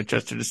leaving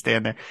Winchester to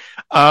stand there.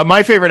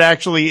 My favorite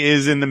actually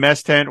is in the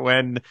mess tent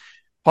when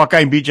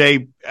Hawkeye and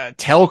BJ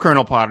tell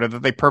Colonel Potter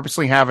that they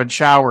purposely haven't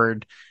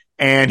showered.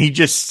 And he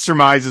just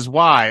surmises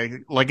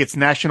why, like it's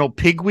National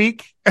Pig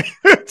Week.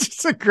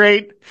 Just a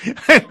great,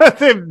 I love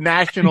the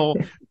National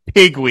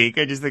Pig Week.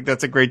 I just think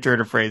that's a great turn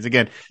of phrase.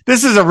 Again,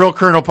 this is a real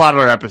Colonel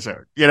Potter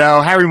episode.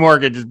 Harry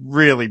Morgan is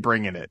really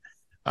bringing it,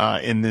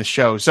 in this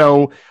show.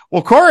 So,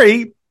 well,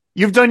 Corey,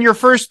 you've done your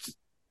first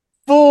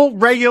full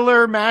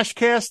regular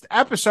MASHcast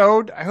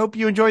episode. I hope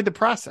you enjoyed the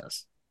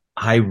process.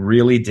 I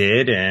really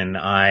did, and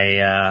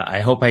I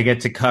hope I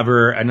get to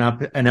cover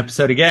an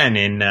episode again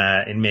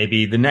in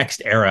maybe the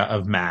next era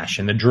of MASH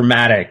and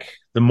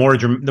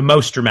the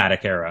most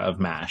dramatic era of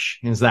MASH.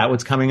 Is that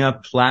what's coming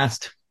up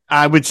last?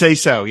 I would say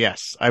so.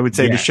 Yes, I would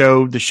say the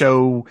show,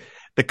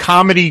 the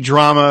comedy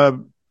drama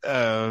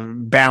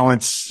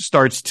balance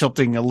starts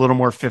tilting a little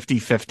more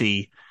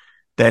 50-50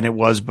 than it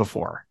was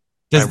before.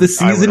 Does the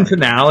season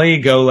finale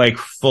go like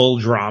full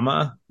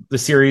drama? The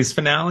series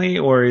finale,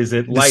 or is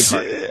it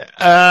lighthearted?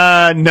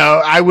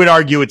 No, I would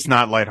argue it's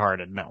not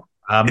lighthearted. No,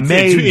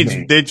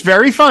 it's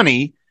very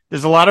funny.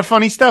 There's a lot of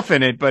funny stuff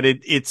in it, but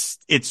it's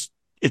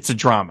a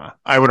drama.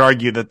 I would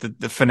argue that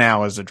the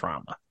finale is a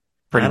drama.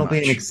 That'll be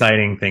an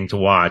exciting thing to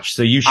watch.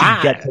 So you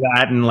should get to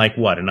that in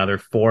another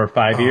 4 or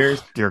 5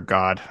 years? Dear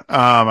God.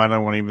 I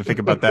don't want to even think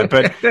about that,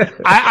 but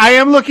I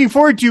am looking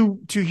forward to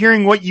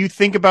hearing what you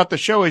think about the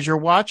show as you're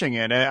watching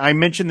it. I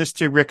mentioned this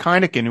to Rick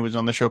Heineken, who was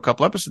on the show a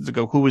couple episodes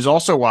ago, who was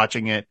also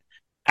watching it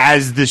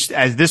as this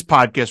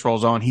podcast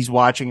rolls on. He's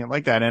watching it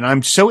like that. And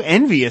I'm so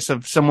envious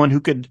of someone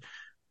who could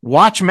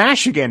watch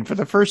MASH again for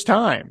the first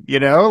time.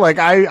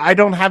 I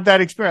don't have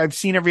that experience. I've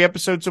seen every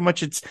episode so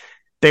much.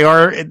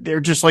 They're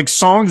just like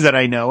songs that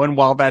I know. And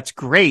while that's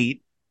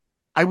great,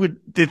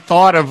 the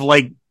thought of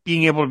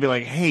being able to be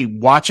like, hey,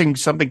 watching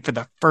something for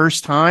the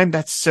first time,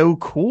 that's so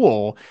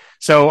cool.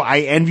 So I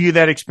envy you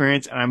that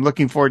experience, and I'm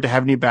looking forward to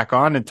having you back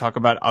on and talk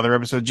about other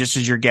episodes just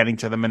as you're getting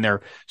to them and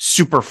they're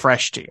super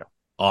fresh to you.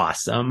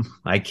 awesome.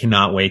 I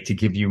cannot wait to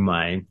give you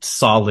my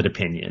solid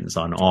opinions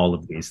on all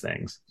of these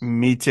things.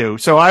 Me too.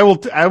 So I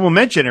will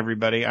mention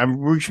everybody.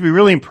 We should be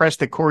really impressed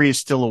that Corey is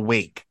still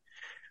awake,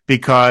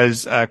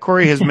 because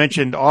Corey has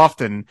mentioned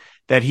often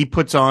that he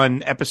puts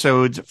on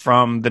episodes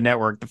from the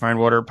network, the Fine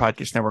Water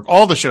Podcast Network,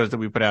 all the shows that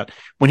we put out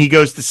when he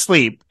goes to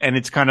sleep. And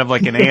it's kind of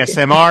like an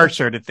ASMR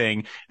sort of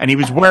thing. And he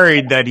was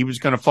worried that he was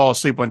going to fall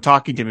asleep when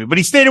talking to me, but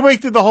he stayed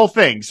awake through the whole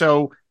thing.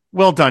 So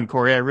well done,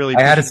 Corey.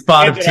 I had a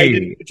spot of tea. I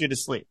didn't put you to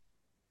sleep.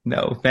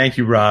 No, thank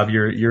you, Rob.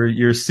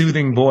 Your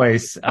soothing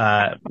voice,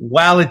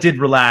 while it did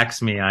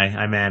relax me,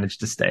 I managed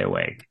to stay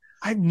awake.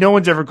 No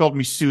one's ever called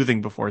me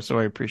soothing before, so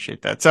I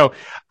appreciate that. So,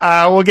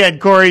 well, again,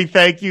 Corey,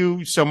 thank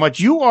you so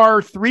much. You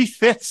are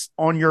 3/5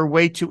 on your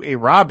way to a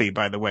Robbie,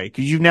 by the way,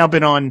 because you've now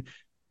been on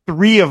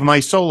 3 of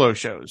my solo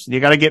shows. You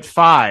got to get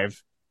 5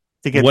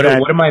 to get that.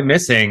 What am I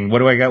missing? What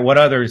do I got? What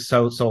other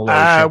solo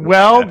shows?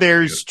 Well,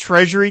 there's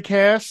Treasury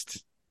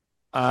Cast.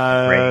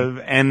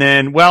 And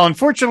then, well,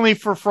 unfortunately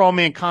for All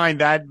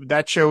Mankind,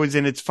 that show is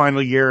in its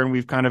final year,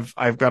 and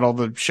I've got all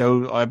the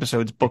show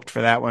episodes booked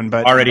for that one,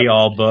 but already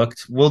all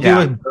booked. We'll do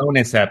a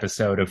bonus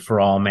episode of For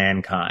All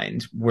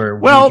Mankind where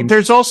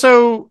there's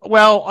also,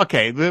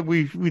 okay,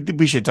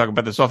 we should talk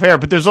about this off air,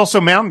 but there's also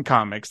Mountain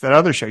Comics, that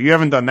other show. You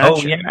haven't done that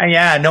show.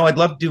 Yeah. No, I'd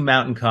love to do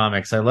Mountain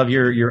Comics. I love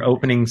your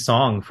opening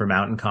song for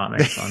Mountain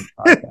Comics on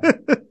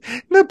podcast.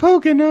 The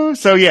Pocono.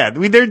 So yeah,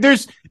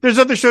 there's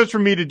other shows for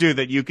me to do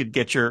that you could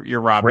get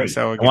your Robbie. Right.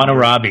 So again, I want a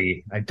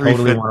Robbie. I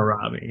totally want a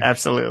Robbie.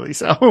 Absolutely.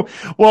 So,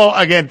 well,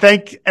 again,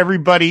 thank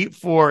everybody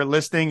for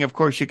listening. Of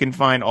course, you can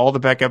find all the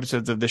back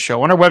episodes of the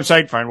show on our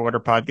website,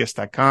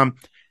 finewaterpodcast.com.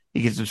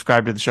 You can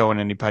subscribe to the show on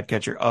any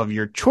podcatcher of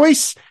your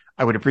choice.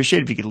 I would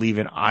appreciate if you could leave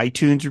an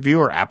iTunes review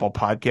or Apple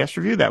Podcast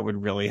review. That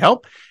would really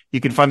help.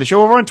 You can find the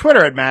show over on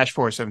Twitter at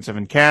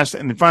MASH477cast.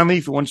 And then finally,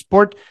 if you want to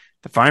support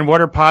the Fine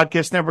Water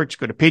Podcast Network, just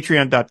go to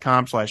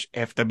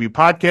patreon.com/FW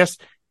Podcast.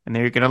 And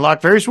there you can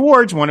unlock various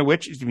rewards, one of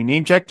which is to be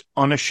name checked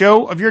on a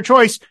show of your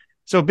choice.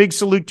 So a big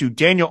salute to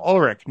Daniel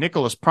Ulrich,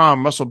 Nicholas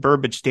Prom, Russell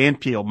Burbage, Dan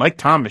Peel, Mike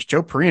Thomas,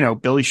 Joe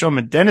Perino, Billy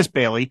Shulman, Dennis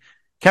Bailey,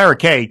 Kara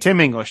Kay, Tim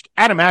English,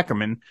 Adam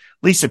Ackerman,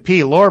 Lisa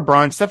P., Laura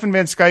Braun, Stefan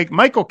Van Skyke,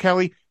 Michael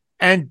Kelly,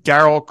 and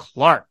Daryl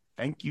Clark.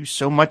 Thank you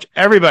so much,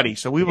 everybody.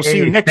 So we will see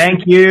you next week.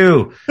 Thank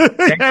you.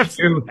 Thank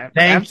you.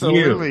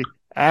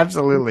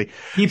 Absolutely.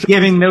 Keep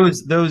giving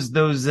those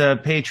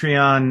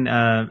Patreon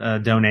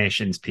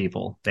donations,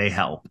 people. They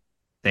help.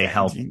 They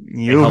help.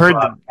 You heard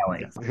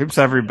Hoops,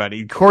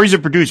 everybody. Corey's a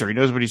producer. He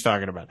knows what he's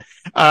talking about.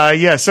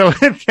 So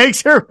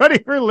thanks everybody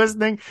for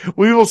listening.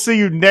 We will see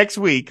you next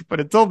week. But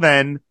until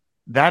then,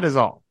 that is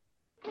all.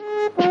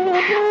 Glad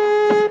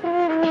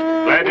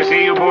to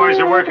see you boys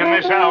are working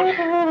this out.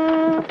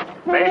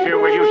 Major,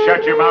 will you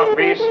shut your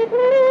mouthpiece?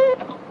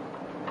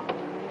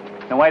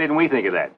 Now, why didn't we think of that?